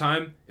at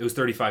halftime it was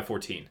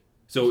 35-14.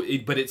 So,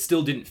 but it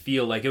still didn't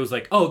feel like it was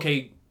like, oh,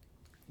 okay,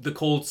 the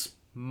Colts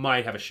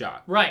might have a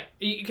shot. Right,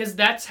 because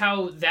that's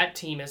how that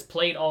team has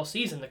played all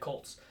season. The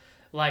Colts,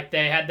 like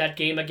they had that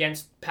game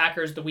against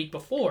Packers the week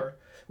before,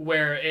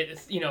 where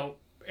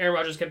Aaron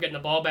Rodgers kept getting the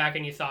ball back,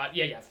 and you thought,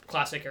 yeah,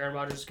 classic Aaron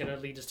Rodgers is going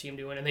to lead his team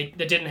to win, and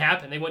that didn't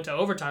happen. They went to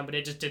overtime, but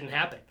it just didn't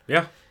happen.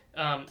 Yeah.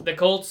 The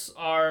Colts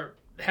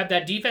have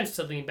that defense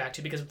to lean back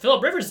to because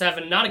Phillip Rivers is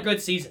having not a good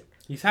season.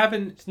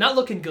 It's not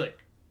looking good.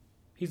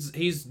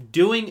 He's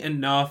doing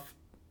enough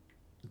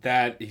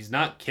that he's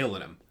not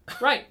killing him.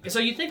 Right. So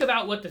you think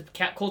about what the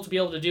Colts would be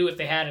able to do if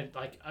they had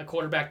a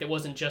quarterback that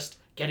wasn't just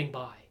getting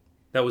by.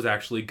 That was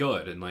actually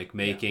good and like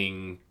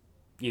making,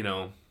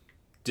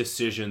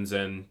 decisions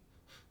and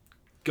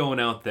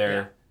going out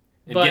there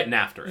and getting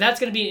after it. That's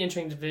going to be an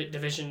interesting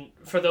division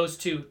for those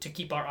two to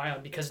keep our eye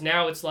on because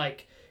now it's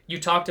like you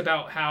talked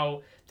about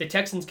how the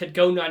Texans could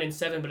go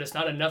 9-7, but it's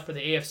not enough for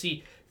the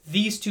AFC.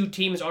 These two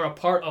teams are a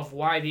part of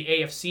why the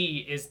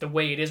AFC is the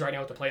way it is right now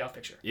with the playoff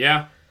picture.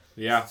 Yeah.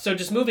 Yeah. So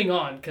just moving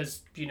on,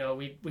 because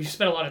we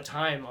spent a lot of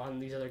time on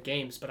these other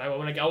games, but I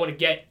want to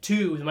get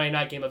to the Monday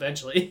night game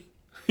eventually.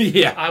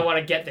 Yeah. I want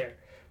to get there.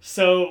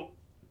 So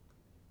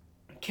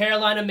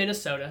Carolina,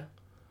 Minnesota.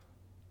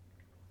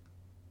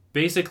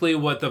 Basically,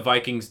 what the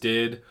Vikings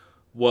did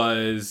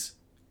was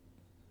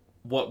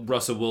what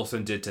Russell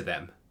Wilson did to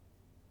them.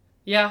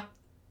 Yeah.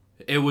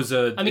 It was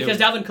because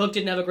Dalvin Cook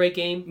didn't have a great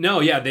game. No,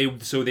 yeah, they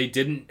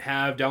didn't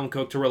have Dalvin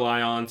Cook to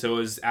rely on, so it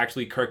was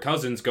actually Kirk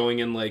Cousins going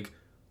in like,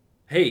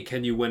 hey,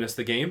 can you win us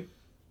the game?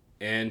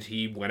 And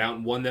he went out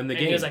and won them the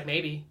game. He was like,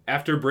 maybe.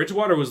 After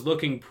Bridgewater was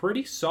looking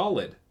pretty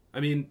solid. I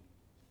mean,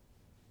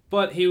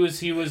 but he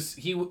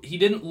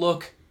didn't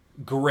look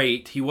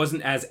great. He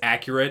wasn't as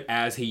accurate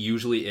as he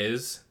usually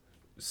is.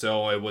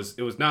 So it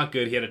was not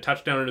good. He had a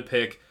touchdown and a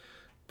pick,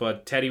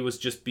 but Teddy was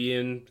just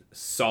being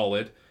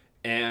solid,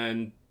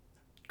 and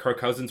Kirk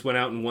Cousins went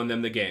out and won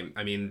them the game.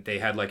 I mean, they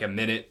had like a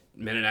minute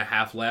and a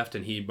half left,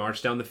 and he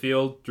marched down the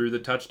field, threw the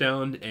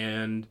touchdown,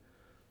 and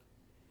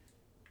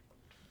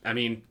I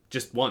mean,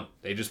 just won.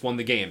 They just won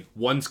the game.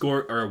 1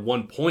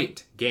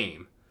 point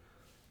game.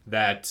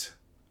 That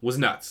was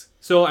nuts.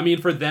 So, I mean,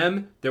 for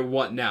them, they're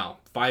what now?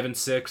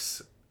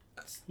 5-6?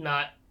 It's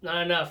not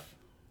enough.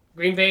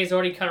 Green Bay's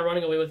already kind of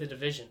running away with the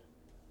division.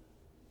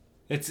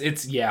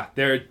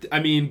 They're, I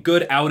mean,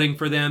 good outing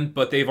for them,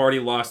 but they've already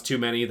lost too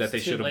many that they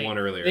should have won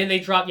earlier. Then they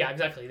dropped,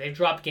 exactly. They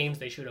dropped games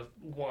they should have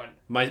won.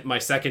 My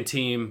second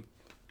team,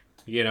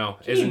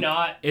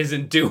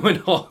 isn't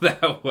doing all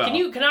that well.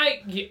 Can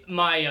I get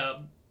my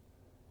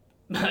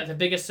the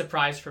biggest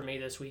surprise for me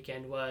this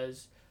weekend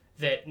was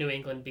that New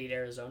England beat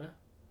Arizona.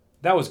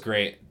 That was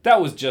great. That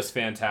was just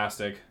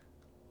fantastic.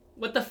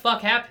 What the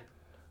fuck happened?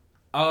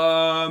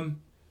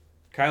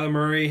 Kyler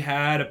Murray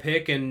had a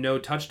pick and no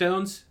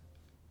touchdowns.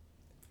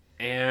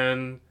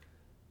 And,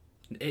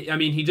 I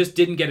mean, he just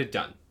didn't get it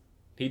done.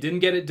 He didn't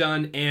get it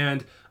done.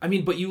 And, I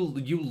mean, but you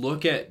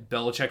look at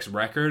Belichick's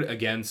record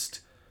against...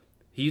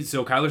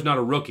 So Kyler's not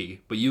a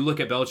rookie, but you look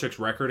at Belichick's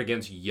record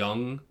against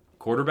young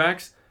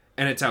quarterbacks,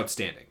 and it's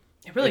outstanding.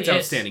 It really is. It's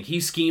outstanding. He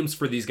schemes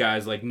for these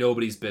guys like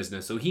nobody's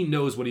business, so he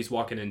knows what he's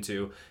walking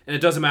into. And it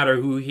doesn't matter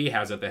who he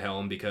has at the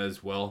helm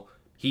because, well,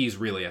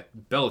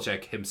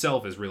 Belichick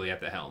himself is really at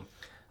the helm.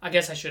 I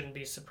guess I shouldn't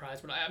be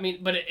surprised,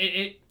 but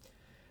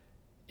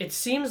it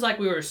seems like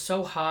we were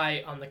so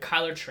high on the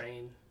Kyler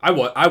train. I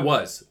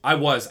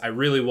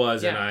really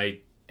was, yeah.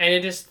 And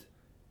it just,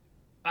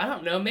 I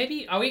don't know,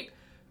 maybe,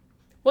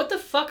 what the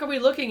fuck are we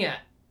looking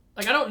at?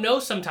 Like, I don't know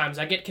sometimes,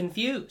 I get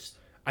confused.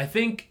 I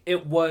think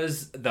it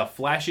was the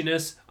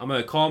flashiness. I'm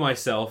going to call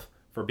myself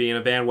for being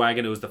a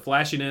bandwagon. It was the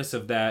flashiness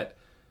of that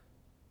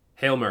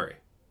Hail Mary.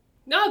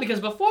 No, because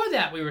before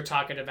that we were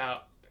talking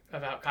about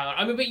Kyler.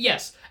 I mean, but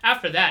yes,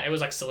 after that it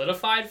was like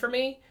solidified for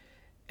me.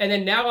 And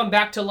then now I'm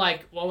back to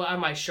like, well,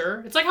 am I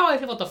sure? It's like how I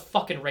feel about the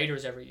fucking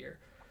Raiders every year.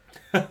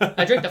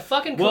 I drink the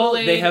fucking Kool-Aid.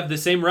 Well, they have the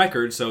same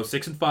record, so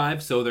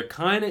 6-5, so they're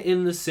kind of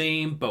in the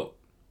same boat.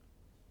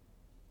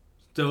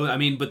 So, I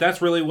mean, but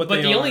that's really what they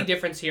are. But the only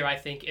difference here, I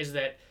think, is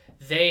that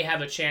they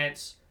have a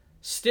chance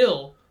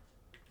still.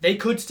 They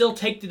could still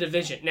take the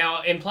division.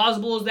 Now,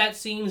 implausible as that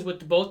seems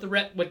with both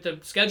with the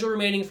schedule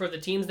remaining for the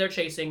teams they're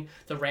chasing,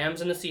 the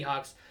Rams and the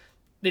Seahawks,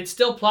 it's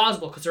still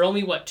plausible because they're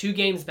only, 2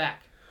 games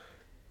back.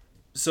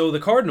 So the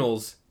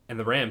Cardinals and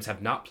the Rams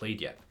have not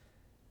played yet.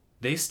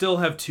 They still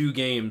have 2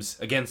 games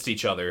against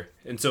each other.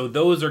 And so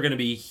those are going to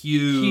be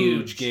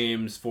huge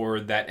games for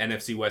that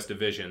NFC West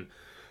division.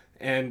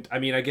 And, I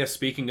mean, I guess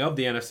speaking of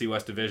the NFC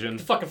West division...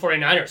 The fucking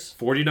 49ers.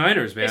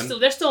 49ers, man.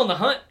 They're still in the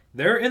hunt.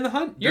 They're in the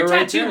hunt. Your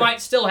tattoo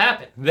might still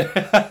happen.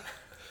 They're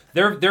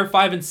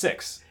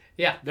 5-6.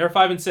 Yeah. They're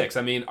 5-6.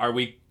 I mean, are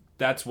we...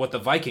 That's what the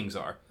Vikings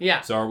are.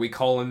 Yeah. So are we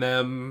calling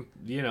them,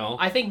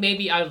 I think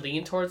maybe I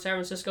lean towards San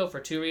Francisco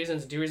for 2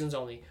 reasons. 2 reasons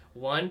only.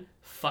 1,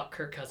 fuck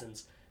Kirk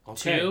Cousins.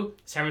 Okay. 2,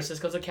 San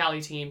Francisco's a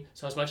Cali team,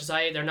 so as much as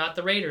they're not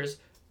the Raiders,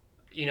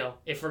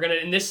 if we're going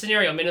to, in this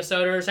scenario,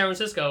 Minnesota or San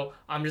Francisco,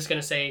 I'm just going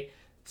to say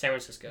San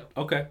Francisco.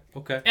 Okay.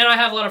 And I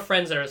have a lot of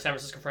friends that are San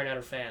Francisco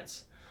 49er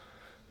fans.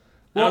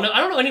 Well, I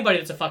don't know anybody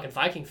that's a fucking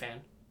Viking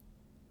fan.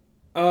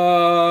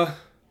 Now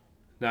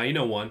you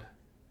know one.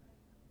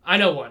 I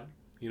know one.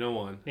 You know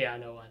one. Yeah, I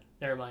know one.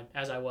 Never mind,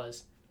 as I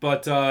was.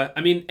 But, I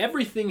mean,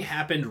 everything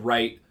happened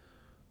right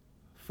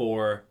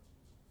for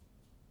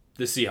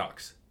the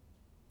Seahawks.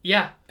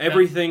 Yeah.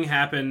 Everything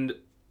happened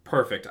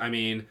perfect. I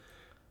mean,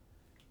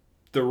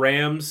 the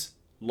Rams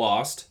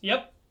lost.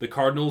 Yep. The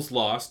Cardinals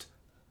lost.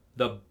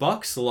 The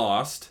Bucks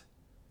lost.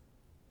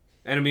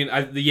 And, I mean,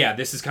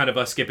 this is kind of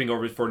us skipping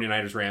over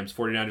 49ers, Rams.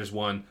 49ers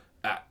won.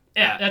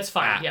 Yeah, that's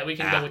fine. We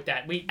can go with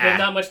that. There's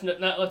not much not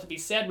left to be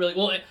said, really.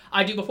 Well,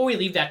 I do. Before we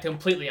leave that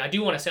completely, I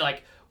do want to say,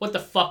 like, what the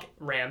fuck,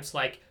 Rams?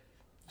 Like,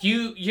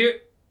 you're.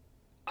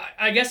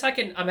 I guess I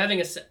can. I'm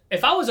having a.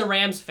 If I was a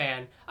Rams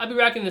fan, I'd be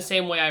reacting the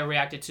same way I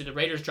reacted to the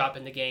Raiders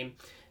dropping the game,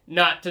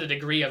 not to the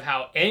degree of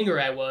how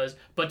angry I was,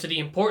 but to the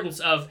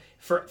importance of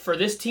for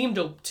this team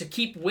to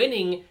keep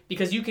winning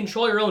because you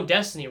control your own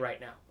destiny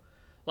right now,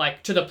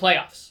 like to the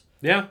playoffs.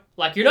 Yeah.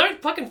 Like, you're not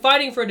fucking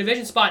fighting for a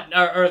division spot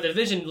or the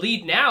division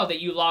lead now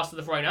that you lost to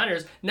the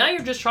 49ers. Now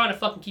you're just trying to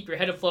fucking keep your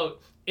head afloat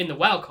in the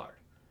wild card.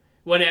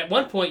 When at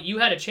one point you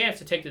had a chance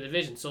to take the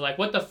division. So, like,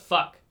 what the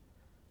fuck?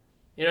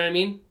 You know what I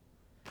mean?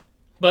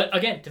 But,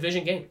 again,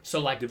 division game.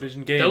 So, like,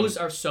 division game. Those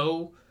are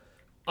so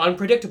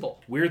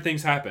unpredictable. Weird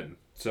things happen.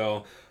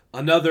 So,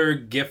 another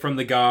gift from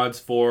the gods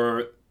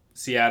for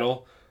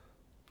Seattle.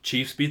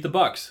 Chiefs beat the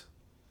Bucks.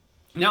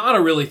 Now, I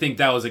don't really think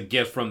that was a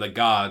gift from the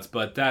gods,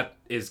 but that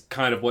is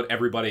kind of what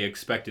everybody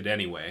expected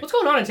anyway. What's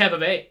going on in Tampa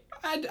Bay?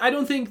 I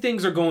don't think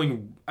things are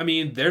going... I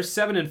mean, they're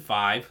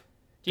 7-5.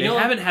 They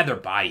haven't had their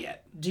bye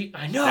yet.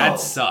 I know. That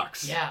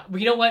sucks. Yeah.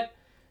 But you know what?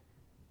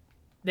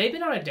 They've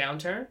been on a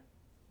downturn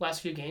last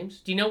few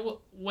games. Do you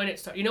know when it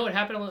started? You know what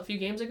happened a few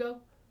games ago?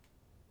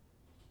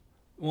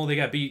 Well, they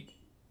got beat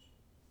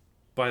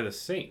by the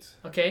Saints.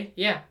 Okay,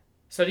 yeah.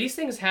 So these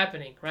things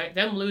happening, right?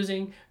 Them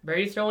losing,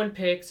 Brady throwing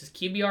picks, his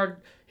QBR,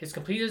 his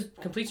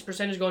completion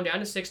percentage going down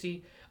to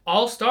 60,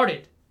 all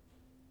started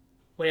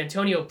when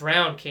Antonio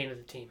Brown came to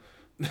the team.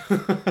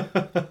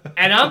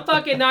 And I'm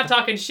fucking not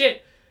talking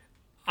shit.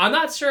 I'm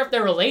not sure if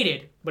they're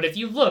related, but if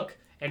you look,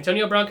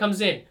 Antonio Brown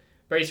comes in,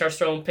 Brady starts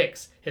throwing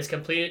picks, his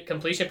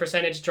completion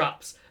percentage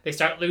drops. They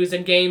start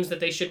losing games that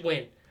they should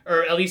win,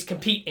 or at least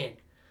compete in.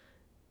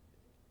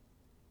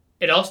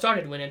 It all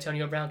started when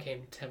Antonio Brown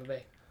came to Tampa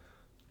Bay.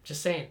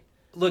 Just saying.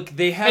 Look,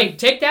 they have... Hey,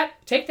 take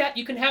that.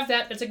 You can have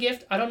that. It's a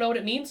gift. I don't know what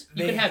it means.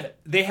 You can have it.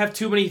 They have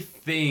too many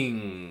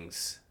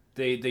things.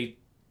 They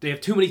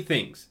have too many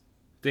things.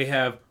 They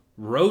have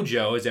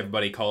Rojo, as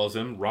everybody calls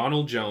him,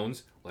 Ronald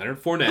Jones,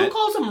 Leonard Fournette. Who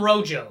calls him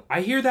Rojo?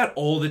 I hear that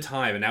all the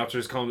time.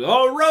 Announcers call him,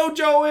 "Oh,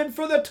 Rojo in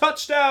for the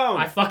touchdown."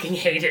 I fucking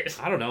hate it.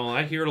 I don't know.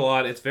 I hear it a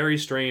lot. It's very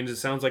strange. It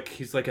sounds like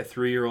he's like a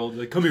 3-year-old.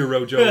 Like, come here,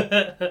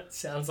 Rojo.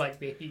 Sounds like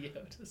Baby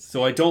Yoda.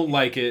 So I don't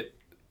like it,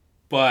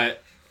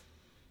 but...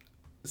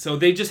 So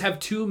they just have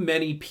too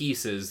many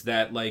pieces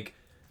that, like,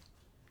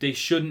 they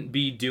shouldn't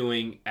be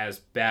doing as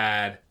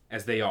bad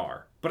as they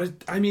are. But,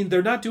 I mean,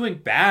 they're not doing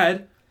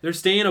bad. They're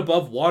staying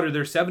above water.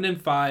 They're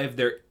 7-5.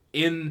 They're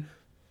in...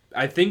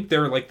 I think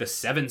they're, like, the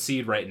 7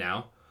 seed right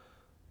now.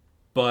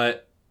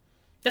 But...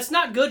 That's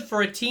not good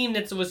for a team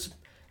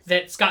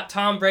that's got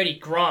Tom Brady,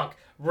 Gronk,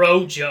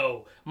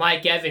 Rojo,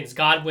 Mike Evans,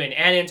 Godwin,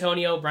 and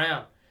Antonio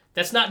Brown.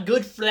 That's not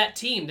good for that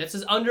team. That's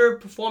just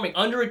underperforming,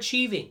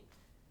 underachieving.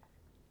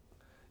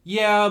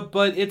 Yeah,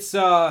 but it's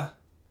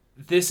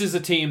this is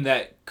a team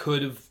that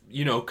could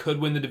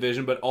win the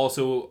division, but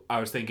also I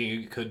was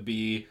thinking it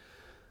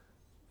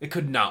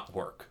could not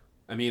work.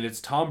 I mean, it's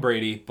Tom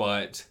Brady,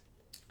 but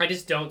I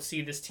just don't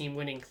see this team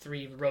winning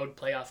 3 road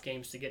playoff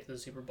games to get to the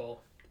Super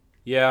Bowl.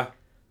 Yeah.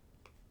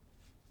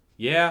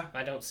 Yeah.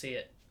 I don't see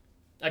it.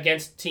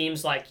 Against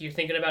teams like, you're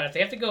thinking about, if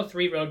they have to go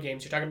 3 road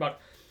games, you're talking about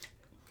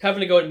having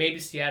to go to maybe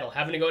Seattle,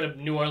 having to go to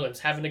New Orleans,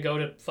 having to go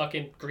to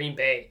fucking Green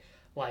Bay.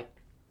 Like,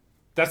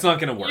 That's not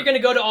going to work. you're going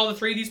to go to all the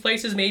 3 of these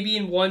places maybe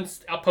in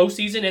a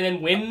postseason and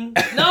then win?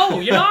 No,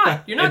 you're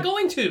not. You're not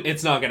going to.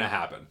 It's not going to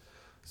happen.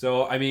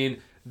 So, I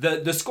mean,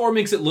 the score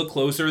makes it look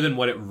closer than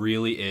what it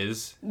really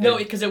is. No,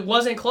 because it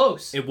wasn't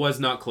close. It was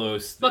not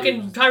close.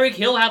 Fucking Tyreek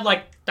Hill had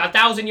like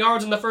 1,000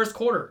 yards in the first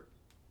quarter.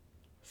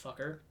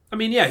 Fucker. I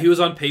mean, yeah, he was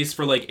on pace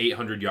for like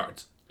 800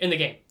 yards. In the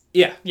game.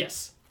 Yeah.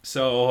 Yes.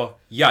 So,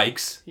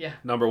 yikes. Yeah.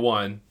 Number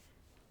one.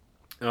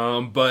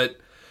 But,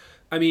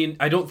 I mean,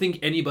 I don't think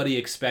anybody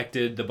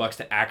expected the Bucs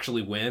to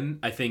actually win.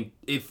 I think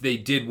if they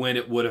did win,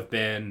 it would have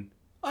been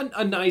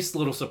a nice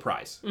little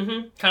surprise.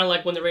 Mm-hmm. Kind of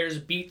like when the Raiders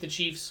beat the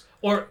Chiefs,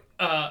 or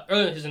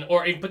earlier in the season,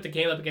 or even put the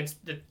game up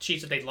against the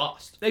Chiefs that they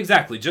lost.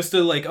 Exactly. Just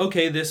to like,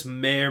 okay, this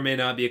may or may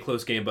not be a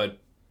close game, but,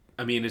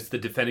 I mean, it's the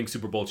defending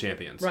Super Bowl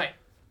champions. Right.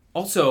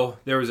 Also,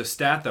 there was a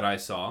stat that I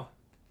saw,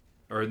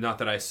 or not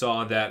that I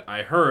saw, that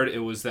I heard. It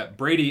was that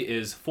Brady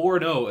is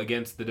 4-0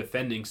 against the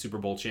defending Super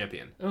Bowl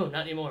champion. Oh,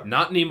 not anymore.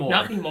 Not anymore.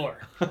 Not anymore.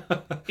 I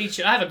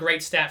have a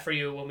great stat for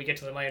you when we get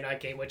to the Monday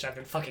night game, which I've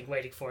been fucking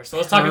waiting for. So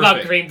let's talk about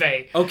Perfect. Green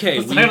Bay. Okay,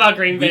 Let's talk about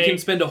Green Bay. We can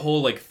spend a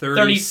whole like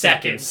 30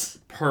 seconds.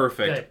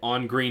 Perfect. Good.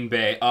 On Green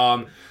Bay.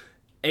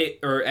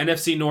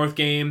 NFC North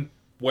game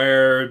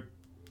where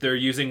they're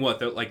using what?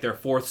 Their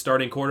 4th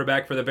starting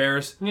quarterback for the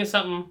Bears. Yeah,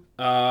 something.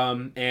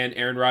 And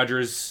Aaron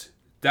Rodgers,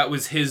 that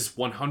was his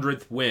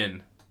 100th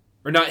win.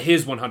 Or not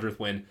his 100th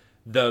win,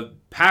 the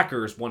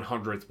Packers'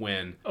 100th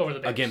win Over the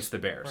Bears. against the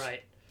Bears.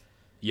 Right.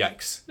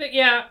 Yikes. But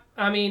yeah,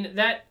 I mean,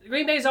 that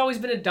Green Bay's always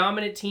been a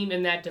dominant team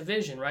in that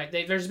division, right?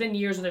 There's been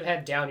years when they've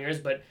had down years,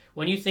 but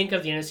when you think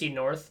of the NFC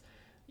North,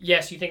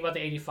 yes, you think about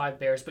the 85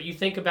 Bears, but you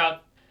think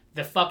about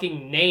the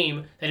fucking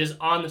name that is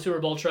on the Super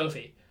Bowl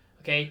trophy,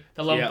 okay?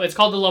 It's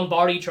called the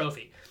Lombardi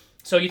Trophy.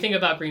 So you think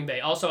about Green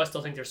Bay. Also, I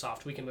still think they're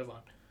soft. We can move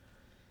on.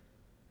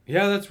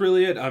 Yeah, that's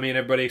really it. I mean,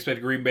 everybody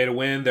expected Green Bay to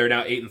win. They're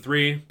now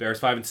 8-3. Bears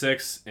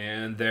 5-6,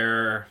 and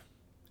they're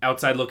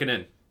outside looking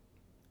in.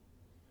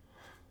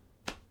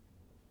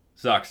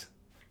 Sucks.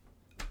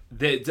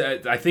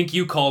 I think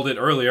you called it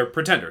earlier.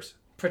 Pretenders.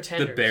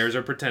 Pretenders. The Bears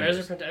are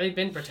pretenders. They've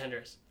been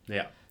pretenders.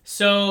 Yeah.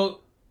 So,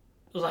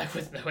 like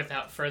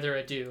without further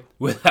ado,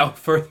 Without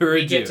further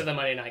ado, we get to the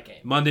Monday night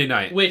game. Monday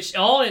night. Which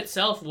all in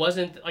itself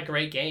wasn't a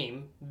great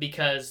game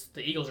because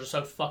the Eagles are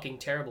so fucking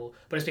terrible.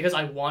 But it's because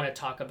I want to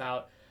talk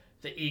about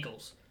the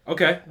Eagles.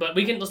 Okay. But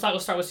let's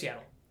start with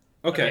Seattle.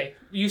 Okay.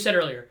 You said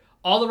earlier,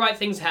 all the right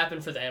things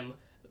happened for them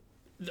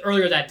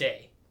earlier that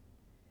day.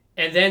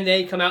 And then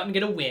they come out and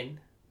get a win.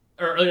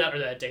 Or not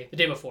earlier that day, the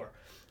day before.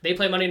 They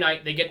play Monday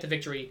night, they get the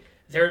victory.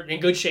 They're in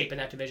good shape in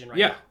that division right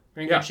now.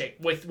 They're in good shape.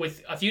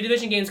 With a few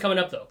division games coming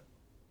up though.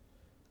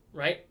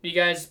 Right? You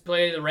guys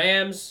play the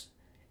Rams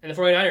and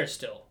the 49ers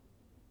still.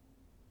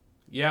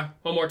 Yeah.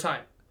 One more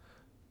time.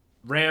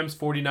 Rams,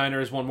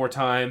 49ers, one more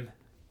time.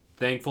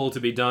 Thankful to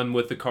be done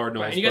with the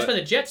Cardinals. Right. And you guys play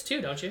the Jets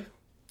too, don't you?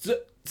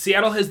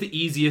 Seattle has the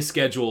easiest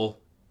schedule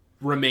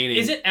remaining.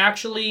 Is it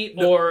actually,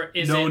 or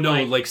is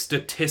it like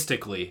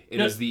statistically,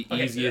 it is the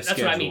easiest that's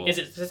schedule. What I mean. Is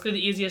it statistically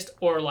the easiest,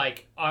 or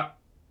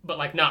but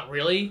like not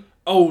really?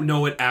 Oh,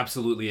 no, it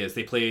absolutely is.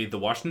 They play the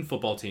Washington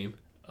football team.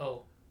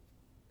 Oh.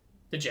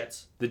 The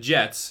Jets. The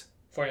Jets.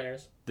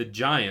 49ers. The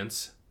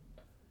Giants.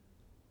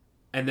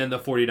 And then the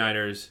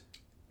 49ers.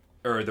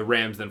 Or the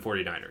Rams, then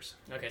 49ers.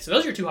 Okay, so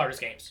those are your 2 hardest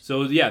games.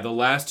 So, yeah, the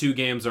last 2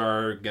 games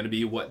are going to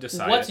be what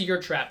decide. What's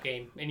your trap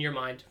game in your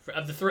mind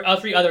of the 3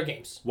 other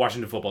games?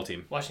 Washington football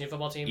team. Washington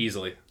football team?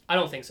 Easily. I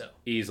don't think so.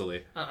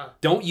 Easily.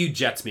 Don't you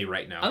Jets me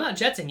right now. I'm not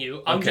Jetsing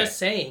you. I'm just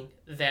saying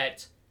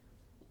that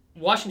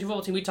Washington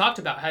football team, we talked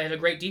about how they have a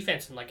great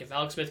defense, and like if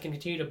Alex Smith can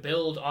continue to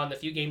build on the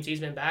few games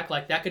he's been back,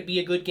 like that could be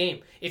a good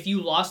game. If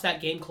you lost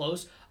that game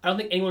close, I don't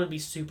think anyone would be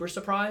super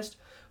surprised.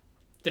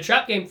 The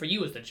trap game for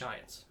you is the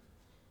Giants.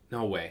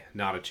 No way.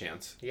 Not a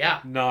chance. Yeah.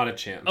 Not a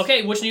chance.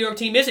 Okay, which New York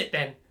team is it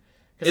then?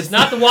 Because it's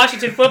not the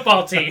Washington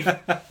football team.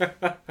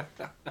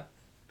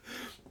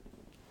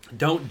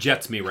 Don't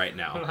Jets me right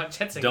now. I'm not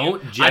Jetsing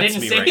Don't you. Jets I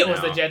didn't me say right it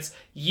was now. the Jets.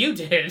 You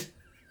did.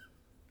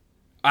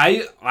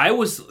 I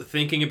was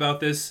thinking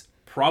about this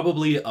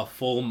probably a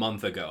full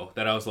month ago,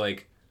 that I was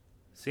like,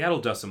 Seattle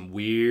does some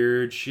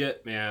weird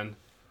shit, man.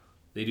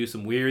 They do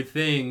some weird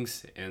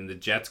things, and the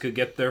Jets could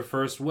get their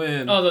first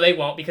win. Although they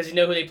won't, because you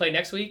know who they play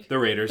next week? The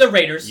Raiders. The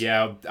Raiders.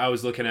 Yeah, I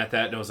was looking at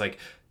that, and I was like,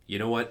 you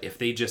know what? If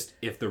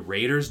the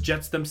Raiders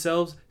Jets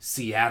themselves,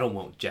 Seattle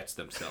won't Jets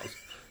themselves.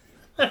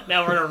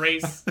 Now we're in a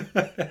race.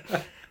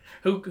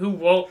 Who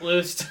won't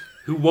lose to...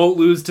 Who won't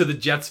lose to the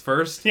Jets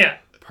first? Yeah.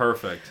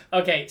 Perfect.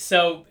 Okay,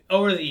 so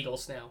over to the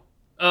Eagles now.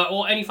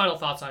 Any final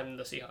thoughts on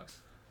the Seahawks?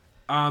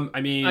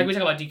 I mean... we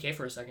talk about DK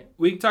for a second.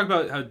 We can talk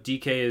about how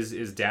DK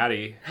is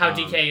daddy. How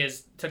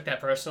DK took that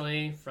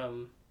personally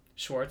from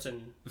Schwartz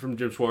and... From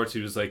Jim Schwartz,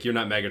 who was like, you're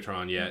not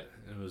Megatron yet.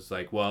 It was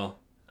like, well...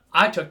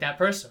 I took that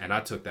personally. And I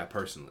took that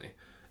personally.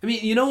 I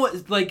mean, you know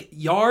what? Like,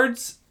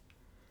 yards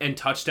and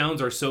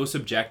touchdowns are so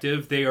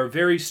subjective. They are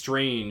very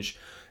strange.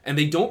 and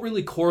they don't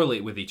really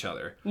correlate with each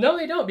other. No,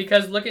 they don't,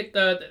 because look at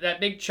that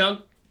big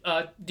chunk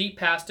deep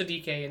pass to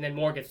DK, and then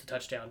Moore gets the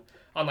touchdown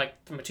on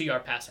from a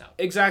 2-yard pass out.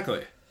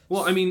 Exactly.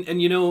 Well, I mean, and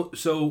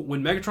so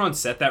when Megatron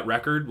set that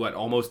record,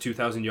 almost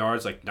 2,000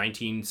 yards,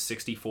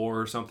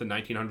 1964 or something,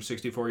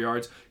 1,964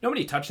 yards. You know how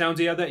many touchdowns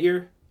he had that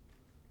year?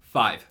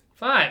 5.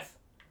 5.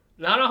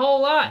 Not a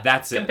whole lot.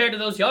 That's it. Compared to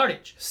those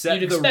yardage.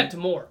 You'd expect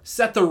more.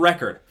 Set the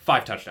record.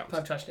 5 touchdowns.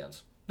 5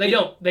 touchdowns. They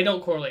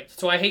don't correlate.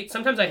 So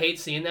sometimes I hate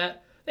seeing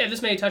that. They have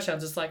this many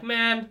touchdowns. It's like,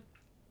 man.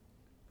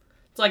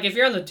 It's like if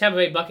you're on the Tampa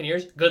Bay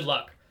Buccaneers, good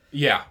luck.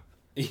 Yeah.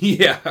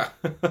 Yeah.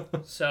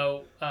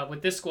 So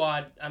with this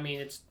squad, I mean,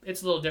 it's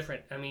a little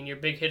different. I mean, your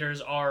big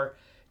hitters are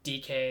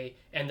DK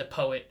and the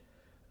Poet,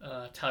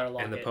 Tyler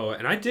Lockett. And the Poet.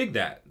 And I dig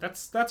that.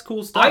 That's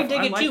cool stuff. I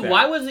dig it too. That.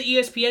 Why was the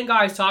ESPN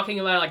guys talking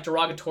about it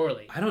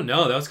derogatorily? I don't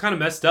know. That was kind of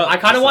messed up. I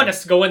kind of wanted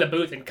to go in the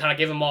booth and kind of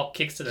give them all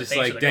kicks to the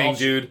face. Just dang,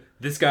 dude,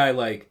 this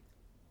guy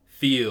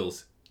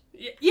feels.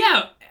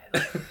 Yeah.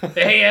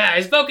 Yeah,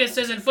 his focus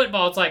isn't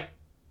football. It's like,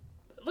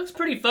 it looks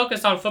pretty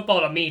focused on football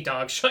to me,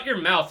 dog. Shut your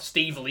mouth,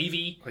 Steve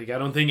Levy. I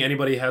don't think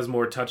anybody has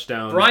more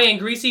touchdowns. Brian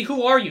Greasy,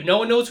 who are you? No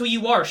one knows who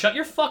you are. Shut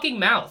your fucking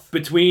mouth.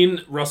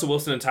 Between Russell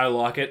Wilson and Tyler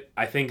Lockett,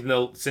 I think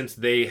since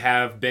they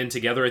have been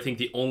together, I think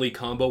the only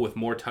combo with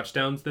more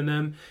touchdowns than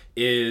them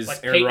is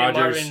Aaron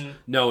Rodgers.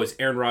 No, it's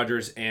Aaron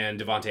Rodgers and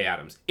Devontae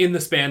Adams. In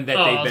the span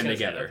that they've been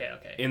together.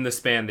 Okay. In the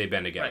span they've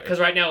been together. Because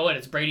right now,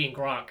 it's Brady and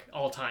Gronk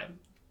all time.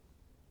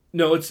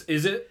 No,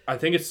 is it? I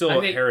think it's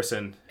still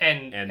Harrison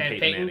and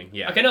Peyton Manning.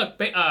 Yeah. Okay, no,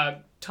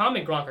 Tom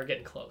and Gronk are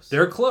getting close.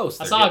 They're close.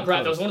 I saw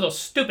there was one of those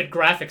stupid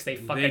graphics they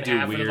fucking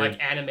have where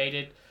they're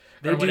animated.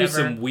 They do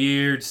some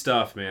weird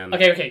stuff, man.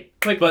 Okay,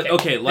 quick. But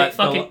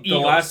the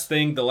last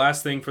thing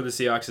for the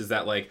Seahawks is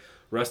that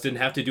Russ didn't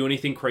have to do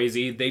anything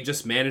crazy. They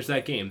just managed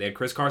that game. They had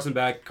Chris Carson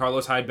back,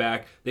 Carlos Hyde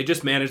back. They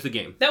just managed the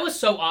game. That was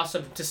so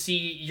awesome to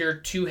see your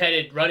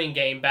two-headed running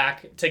game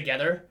back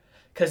together.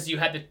 Because you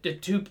had the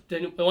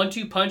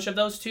 1-2 punch of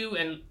those two,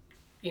 and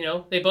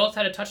they both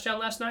had a touchdown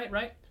last night,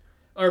 right?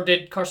 Or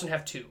did Carson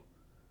have 2?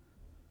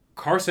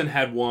 Carson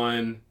had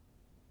 1,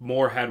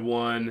 Moore had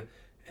 1,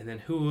 and then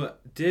who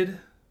did?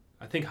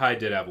 I think Hyde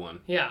did have 1.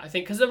 Yeah, I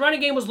think because the running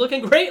game was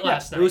looking great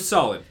last night. It was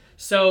solid.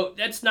 So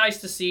that's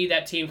nice to see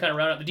that team kind of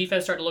round up. The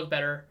defense starting to look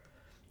better,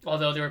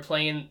 although they were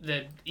playing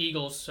the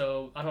Eagles,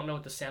 so I don't know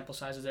what the sample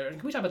size is there.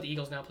 Can we talk about the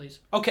Eagles now, please?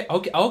 Okay.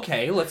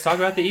 Let's talk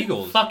about the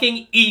Eagles.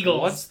 Fucking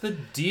Eagles. What's the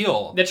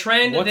deal? The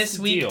trend this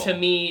week to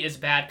me is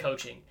bad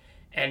coaching.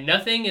 And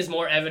nothing is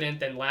more evident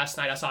than last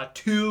night. I saw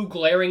 2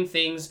 glaring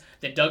things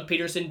that Doug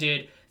Peterson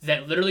did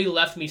that literally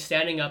left me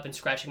standing up and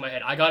scratching my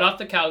head. I got off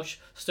the couch,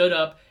 stood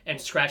up, and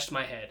scratched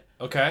my head.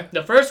 Okay.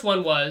 The first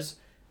one was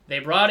they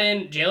brought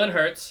in Jalen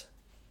Hurts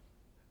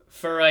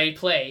for a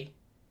play.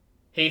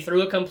 He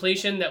threw a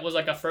completion that was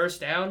a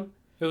first down.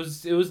 It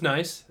was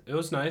nice. It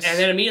was nice. And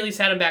then immediately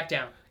sat him back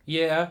down.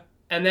 Yeah.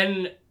 And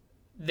then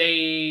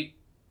they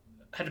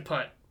had to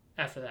punt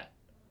after that.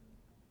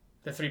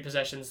 The 3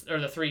 possessions, or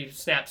the 3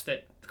 snaps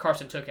that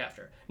Carson took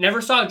after. Never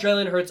saw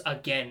Jalen Hurts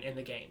again in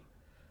the game.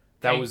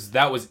 Okay?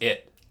 That was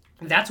it.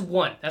 That's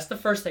 1. That's the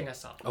first thing I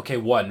saw. Okay,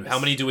 1. How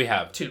many do we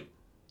have? 2.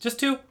 Just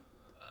 2?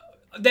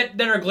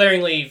 That are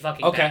glaringly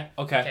fucking bad.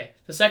 Okay.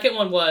 The second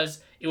one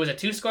was, it was a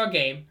 2-score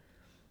game.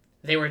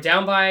 They were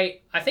down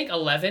by, I think,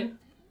 11.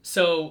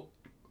 So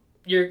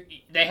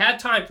they had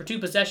time for 2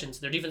 possessions.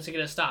 Their defense is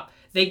going to stop.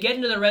 They get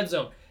into the red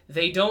zone.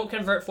 They don't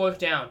convert 4th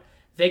down.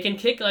 They can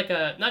kick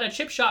not a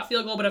chip shot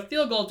field goal, but a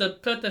field goal to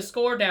put the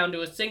score down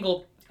to a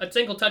single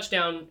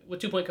touchdown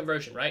with 2-point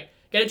conversion, right?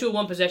 Get it to a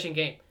 1-possession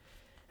game.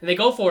 And they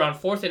go for it on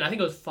 4th and I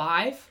think it was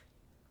 5.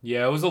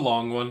 Yeah, it was a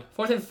long one.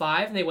 4th and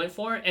 5, and they went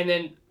for it, and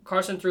then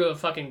Carson threw a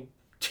fucking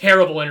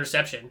terrible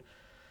interception.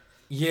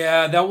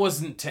 Yeah, that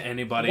wasn't to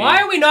anybody.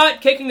 Why are we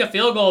not kicking the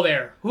field goal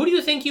there? Who do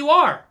you think you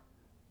are?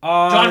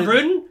 John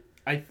Gruden?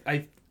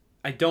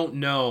 I don't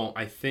know.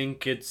 I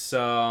think it's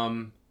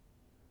I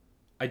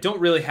don't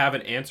really have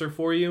an answer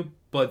for you,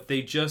 but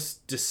they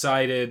just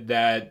decided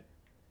that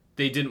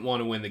they didn't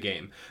want to win the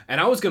game. And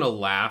I was going to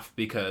laugh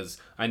because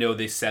I know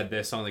they said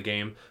this on the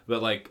game,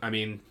 but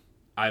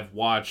I've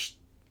watched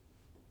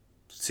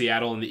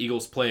Seattle and the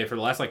Eagles play for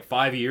the last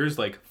 5 years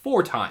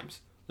 4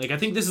 times. I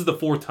think this is the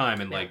 4th time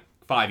in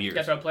 5 years. You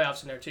got to throw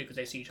playoffs in there too because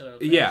they see each other.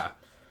 Yeah.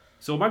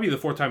 So it might be the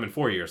 4th time in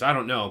 4 years. I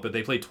don't know, but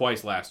they played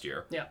twice last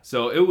year. Yeah.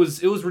 So it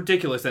was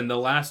ridiculous. And the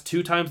last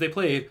 2 times they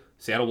played,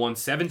 Seattle won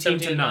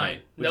 17-9.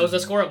 That was the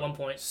score at one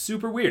point.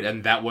 Super weird.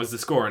 And that was the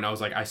score. And I was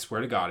like, I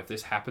swear to God, if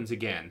this happens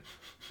again,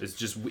 it's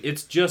just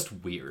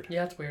weird.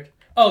 Yeah, it's weird.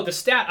 Oh, the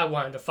stat I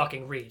wanted to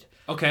fucking read.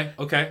 Okay.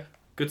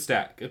 Good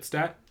stat.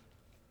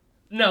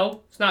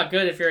 No, it's not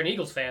good if you're an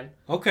Eagles fan.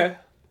 Okay.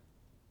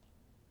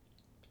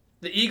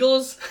 The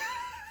Eagles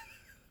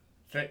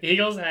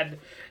had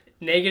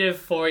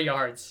 -4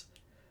 yards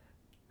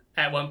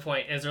at one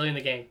point as early in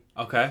the game.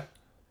 Okay.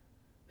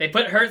 They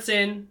put Hurts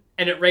in,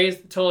 and it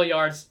raised the total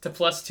yards to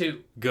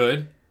 +2.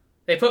 Good.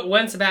 They put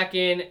Wentz back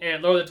in, and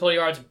it lowered the total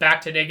yards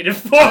back to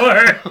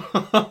 -4.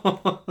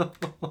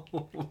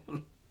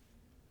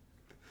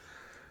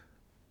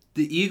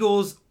 The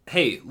Eagles,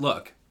 hey,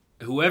 look,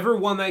 whoever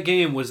won that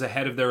game was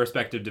ahead of their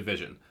respective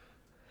division.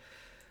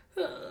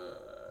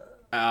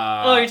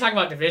 Oh, you're talking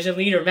about division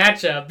leader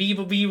matchup.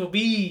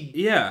 B.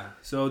 Yeah,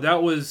 so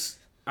that was...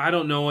 I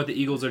don't know what the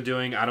Eagles are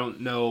doing. I don't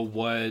know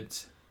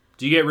what...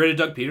 Do you get rid of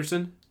Doug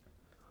Peterson?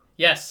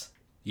 Yes.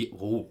 Yeah.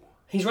 Ooh.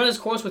 He's run his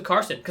course with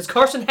Carson, because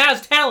Carson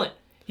has talent.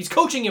 He's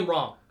coaching him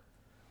wrong.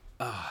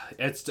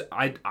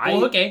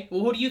 Well, okay.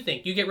 Well, who do you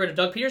think? You get rid of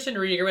Doug Peterson,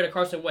 or you get rid of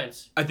Carson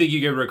Wentz? I think you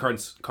get rid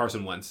of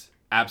Carson Wentz.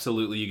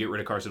 Absolutely, you get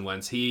rid of Carson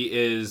Wentz. He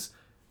is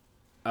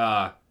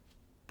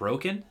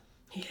broken.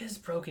 He is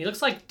broken. He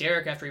looks like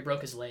Derek after he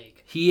broke his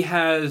leg. He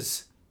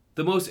has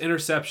the most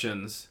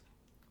interceptions,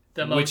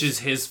 which is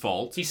his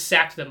fault. He's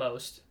sacked the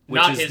most.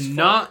 Which not is his fault.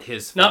 not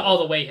his fault. Not all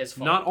the way his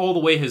fault. Not all the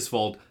way his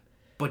fault.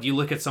 But you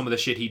look at some of the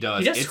shit he does.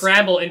 He does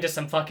scramble into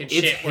some fucking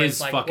shit. It's where his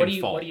it's like,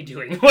 fucking fault. What are you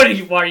doing? Why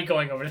are you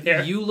going over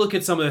there? You look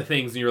at some of the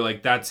things and you're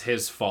like, that's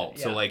his fault.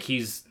 Yeah. So like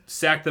he's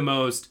sacked the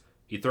most.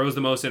 He throws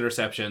the most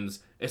interceptions.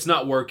 It's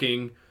not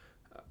working.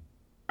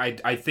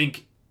 I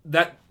think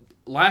that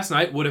last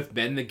night would have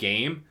been the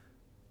game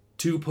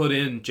to put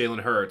in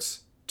Jalen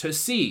Hurts to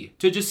just see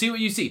what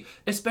you see.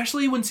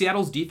 Especially when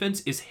Seattle's defense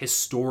is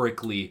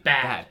historically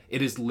bad.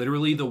 It is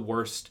literally the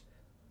worst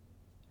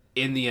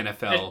in the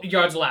NFL.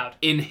 Yards allowed.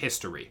 In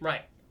history.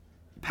 Right.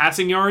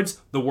 Passing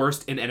yards, the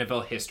worst in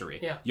NFL history.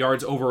 Yeah.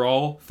 Yards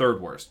overall,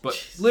 third worst.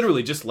 But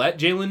literally, just let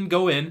Jalen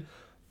go in,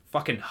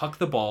 fucking huck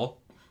the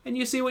ball, and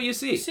you see what you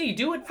see.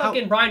 Do what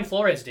fucking Brian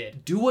Flores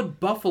did. Do what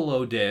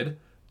Buffalo did.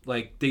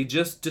 Like, they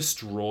just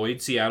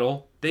destroyed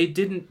Seattle. They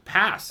didn't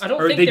pass.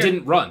 They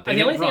didn't run.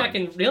 The only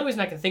reason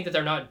I can think that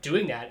they're not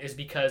doing that is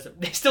because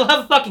they still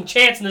have a fucking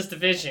chance in this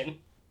division.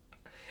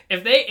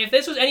 If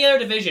this was any other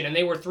division and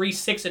they were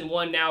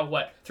 3-6-1 now,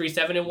 what,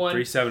 3-7-1?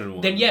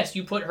 3-7-1. Then yes,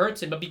 you put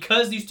Hurts in, but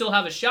because you still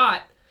have a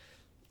shot,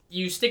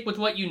 you stick with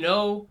what you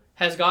know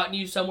has gotten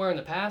you somewhere in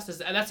the past.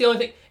 And that's the only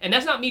thing. And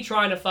that's not me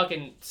trying to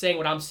fucking saying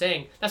what I'm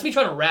saying. That's me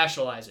trying to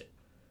rationalize it.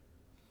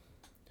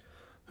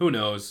 Who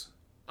knows?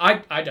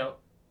 I don't.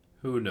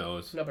 Who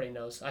knows? Nobody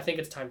knows. I think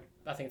it's time.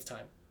 Think it's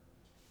time?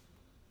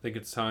 I think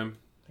it's time.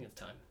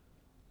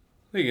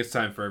 I think it's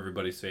time for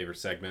everybody's favorite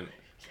segment.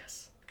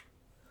 Yes.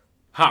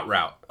 Hot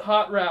route.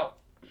 Hot route.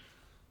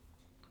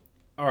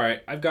 All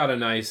right, I've got a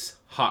nice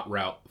hot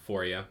route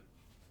for you.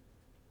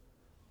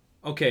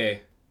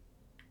 Okay.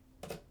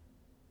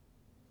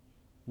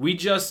 We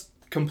just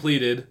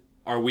completed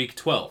our week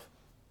 12,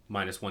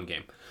 minus one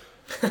game.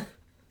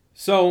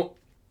 So,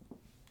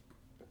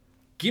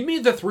 give me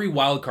the 3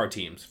 wildcard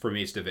teams from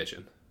each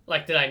division.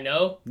 Like, did I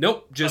know?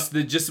 Nope. Just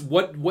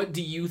what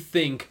do you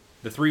think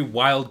the 3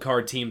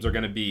 wildcard teams are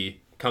going to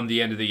be come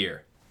the end of the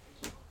year?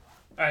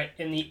 All right,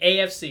 in the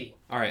AFC.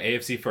 All right,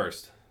 AFC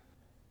first.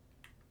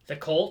 The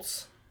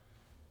Colts.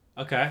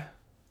 Okay.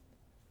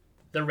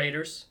 The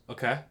Raiders.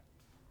 Okay.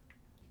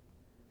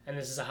 And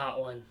this is a hot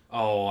one.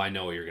 Oh, I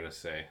know what you're going to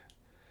say.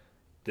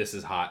 This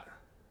is hot.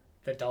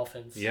 The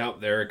Dolphins. Yep,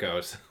 there it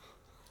goes.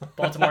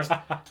 Baltimore's...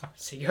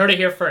 So you heard it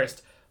here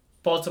first.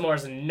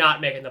 Baltimore's not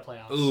making the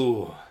playoffs.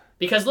 Ooh.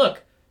 Because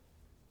look,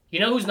 you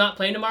know who's not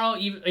playing tomorrow?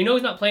 You know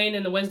who's not playing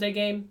in the Wednesday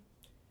game?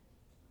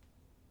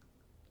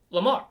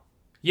 Lamar.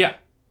 Yeah.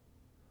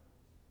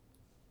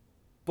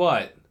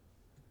 But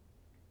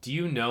do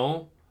you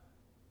know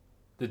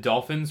the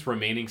Dolphins'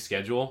 remaining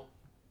schedule?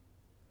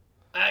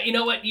 You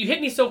know what? You hit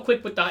me so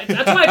quick with the...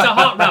 That's why it's a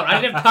hot route. I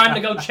didn't have time to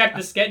go check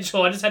the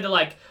schedule. I just had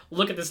to,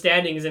 look at the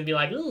standings and be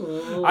like,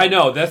 ooh. I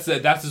know.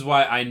 That's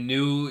why I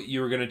knew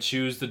you were going to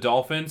choose the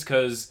Dolphins,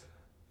 because,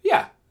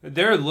 yeah,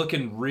 they're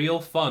looking real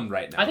fun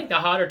right now. I think the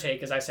hotter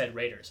take is I said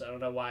Raiders. I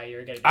don't know why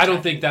you're getting... I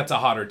don't think that's a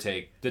hotter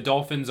take. The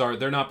Dolphins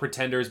they're not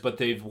pretenders, but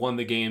they've won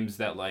the games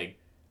that,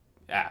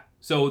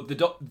 So, the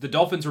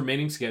Dolphins'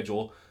 remaining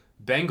schedule,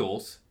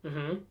 Bengals.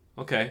 Mm-hmm.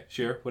 Okay,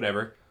 sure,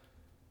 whatever.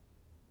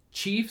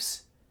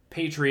 Chiefs,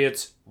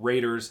 Patriots,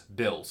 Raiders,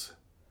 Bills.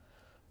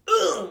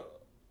 Ugh.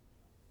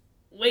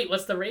 Wait,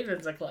 what's the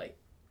Ravens look like?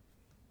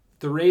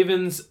 The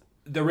Ravens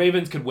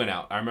could win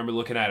out. I remember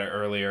looking at it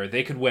earlier.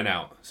 They could win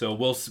out. So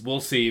we'll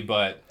see,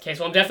 but... Okay,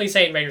 so I'm definitely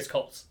saying Raiders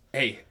Colts.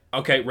 Hey,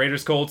 okay,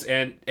 Raiders Colts,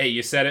 and hey,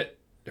 you said it.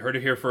 Heard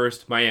it here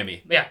first.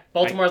 Miami. Yeah,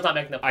 Baltimore's not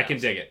making the playoffs. I can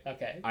dig it.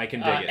 Okay. I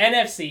can dig it.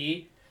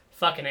 NFC,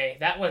 fucking A.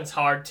 That one's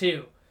hard,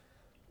 too.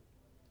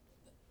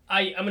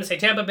 I'm going to say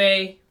Tampa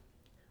Bay,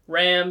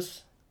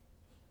 Rams...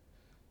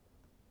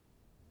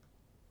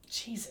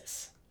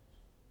 Jesus.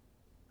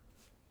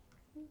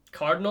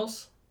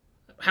 Cardinals?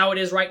 How it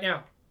is right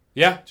now.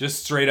 Yeah,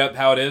 just straight up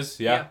how it is.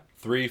 Yeah.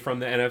 3 from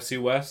the NFC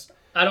West.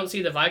 I don't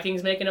see the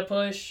Vikings making a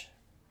push.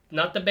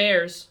 Not the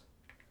Bears.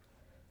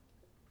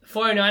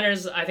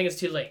 49ers, I think it's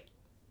too late.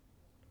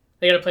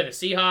 They got to play the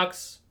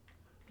Seahawks.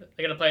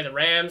 They got to play the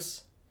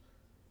Rams.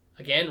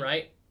 Again,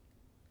 right?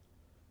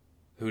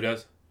 Who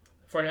does?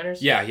 49ers?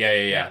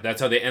 Yeah. That's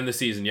how they end the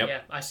season. Yep.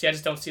 Yeah, I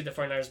just don't see the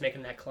 49ers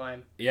making that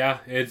climb. Yeah,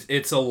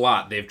 it's a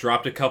lot. They've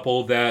dropped a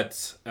couple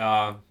that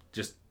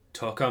just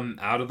took them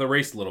out of the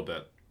race a little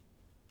bit.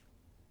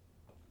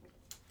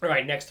 All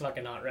right, next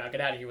fucking hot round.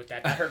 Get out of here with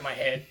that. That hurt my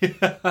head.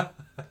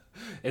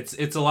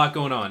 It's a lot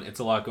going on. It's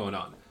a lot going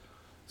on.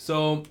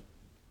 So,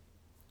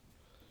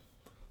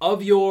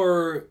 of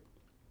your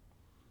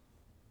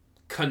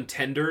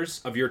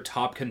contenders, of your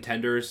top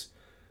contenders,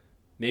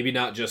 maybe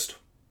not just,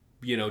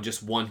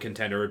 just one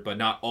contender, but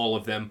not all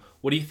of them,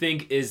 what do you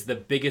think is the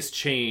biggest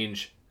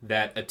change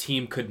that a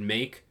team could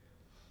make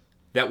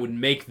that would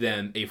make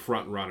them a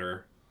front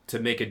runner to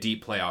make a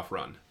deep playoff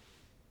run?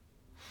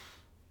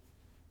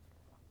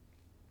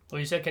 Well,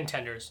 you said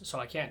contenders, so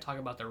I can't talk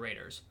about the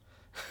Raiders.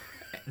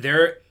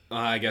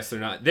 I guess they're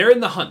not. They're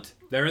in the hunt.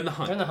 They're in the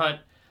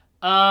hunt.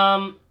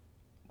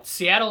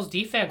 Seattle's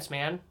defense,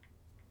 man.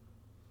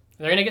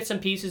 They're going to get some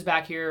pieces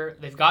back here.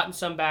 They've gotten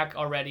some back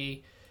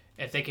already.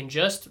 If they can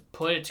just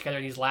put it together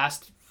these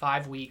last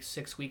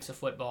 6 weeks of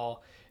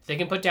football, if they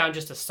can put down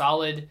just a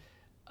solid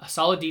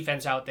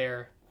defense out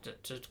there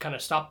to kind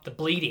of stop the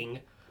bleeding,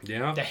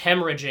 the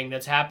hemorrhaging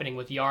that's happening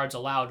with yards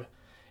allowed.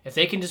 If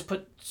they can just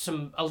put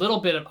a little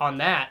bit on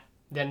that,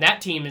 then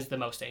that team is the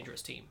most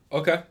dangerous team.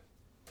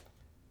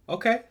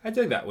 Okay, I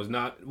dig that. Was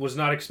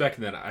not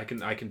expecting that. I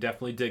can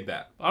definitely dig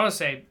that. I want to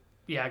say,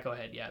 yeah, go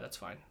ahead. Yeah, that's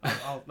fine.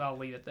 I'll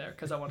leave it there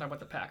because I want to talk about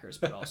the Packers,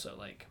 but also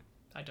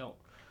I don't.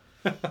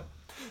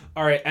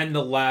 All right, and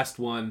the last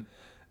one.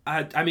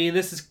 I mean,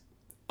 this is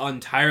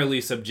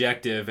entirely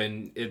subjective,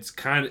 and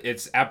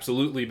it's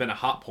absolutely been a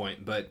hot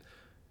point. But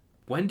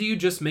when do you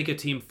just make a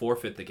team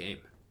forfeit the game?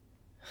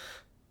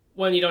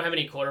 When you don't have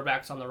any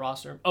quarterbacks on the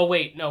roster. Oh,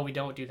 wait. No, we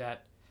don't do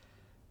that.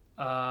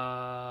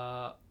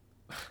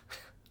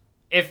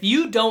 If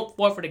you don't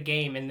forfeit a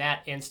game in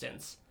that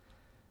instance,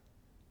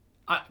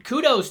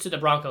 kudos to the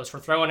Broncos for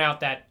throwing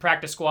out that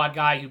practice squad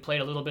guy who played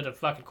a little bit of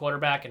fucking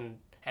quarterback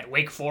at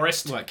Wake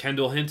Forest. What,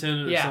 Kendall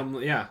Hinton?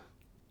 Yeah.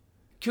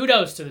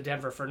 Kudos to the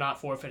Denver for not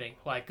forfeiting.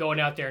 Going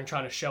out there and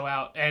trying to show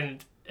out.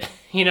 And,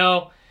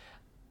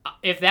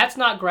 if that's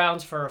not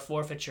grounds for a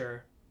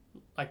forfeiture,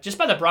 just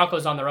by the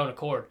Broncos on their own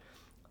accord,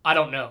 I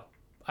don't know.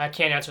 I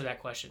can't answer that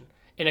question.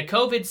 In a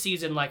COVID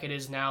season like it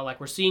is now,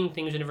 we're seeing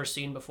things we've never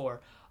seen before,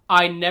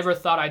 I never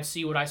thought I'd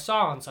see what I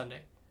saw on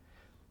Sunday.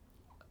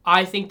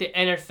 I think the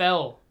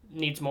NFL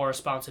needs more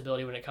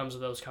responsibility when it comes to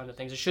those kind of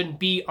things. It shouldn't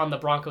be on the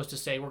Broncos to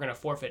say we're going to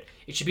forfeit.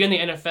 It should be on the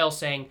NFL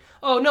saying,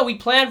 oh, no, we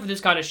planned for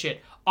this kind of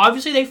shit.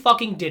 Obviously, they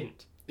fucking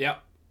didn't. Yeah.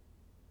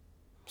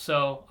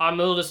 So I'm a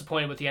little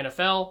disappointed with the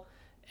NFL,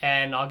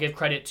 and I'll give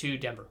credit to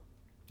Denver.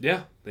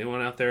 Yeah, they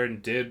went out there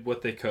and did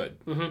what they could.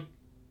 Mm-hmm.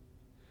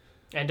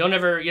 And you're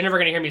never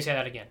going to hear me say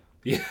that again.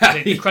 Yeah,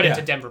 credit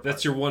to Denver.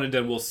 That's your one and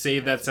done. We'll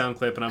save that sound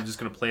clip, and I'm just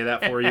going to play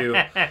that for you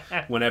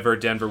whenever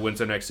Denver wins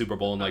their next Super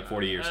Bowl in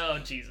 40 years. Oh,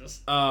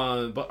 Jesus.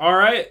 But all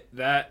right,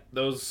 that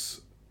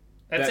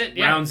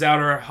rounds out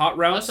our hot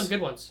rounds. That's some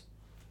good ones.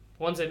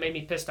 Ones that made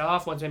me pissed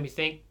off, ones that made me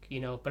think,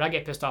 but I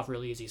get pissed off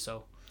real easy,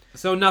 so.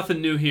 So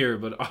nothing new here,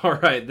 but all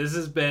right, this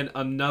has been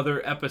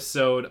another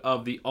episode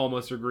of the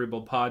Almost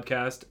Agreeable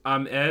podcast.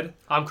 I'm Ed.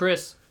 I'm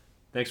Chris.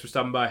 Thanks for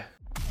stopping by.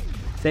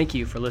 Thank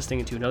you for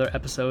listening to another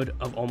episode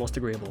of Almost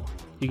Agreeable.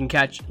 You can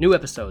catch new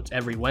episodes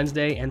every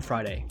Wednesday and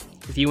Friday.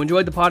 If you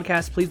enjoyed the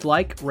podcast, please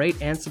like, rate,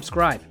 and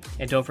subscribe.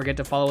 And don't forget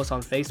to follow us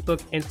on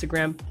Facebook,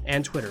 Instagram,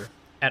 and Twitter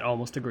at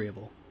Almost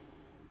Agreeable.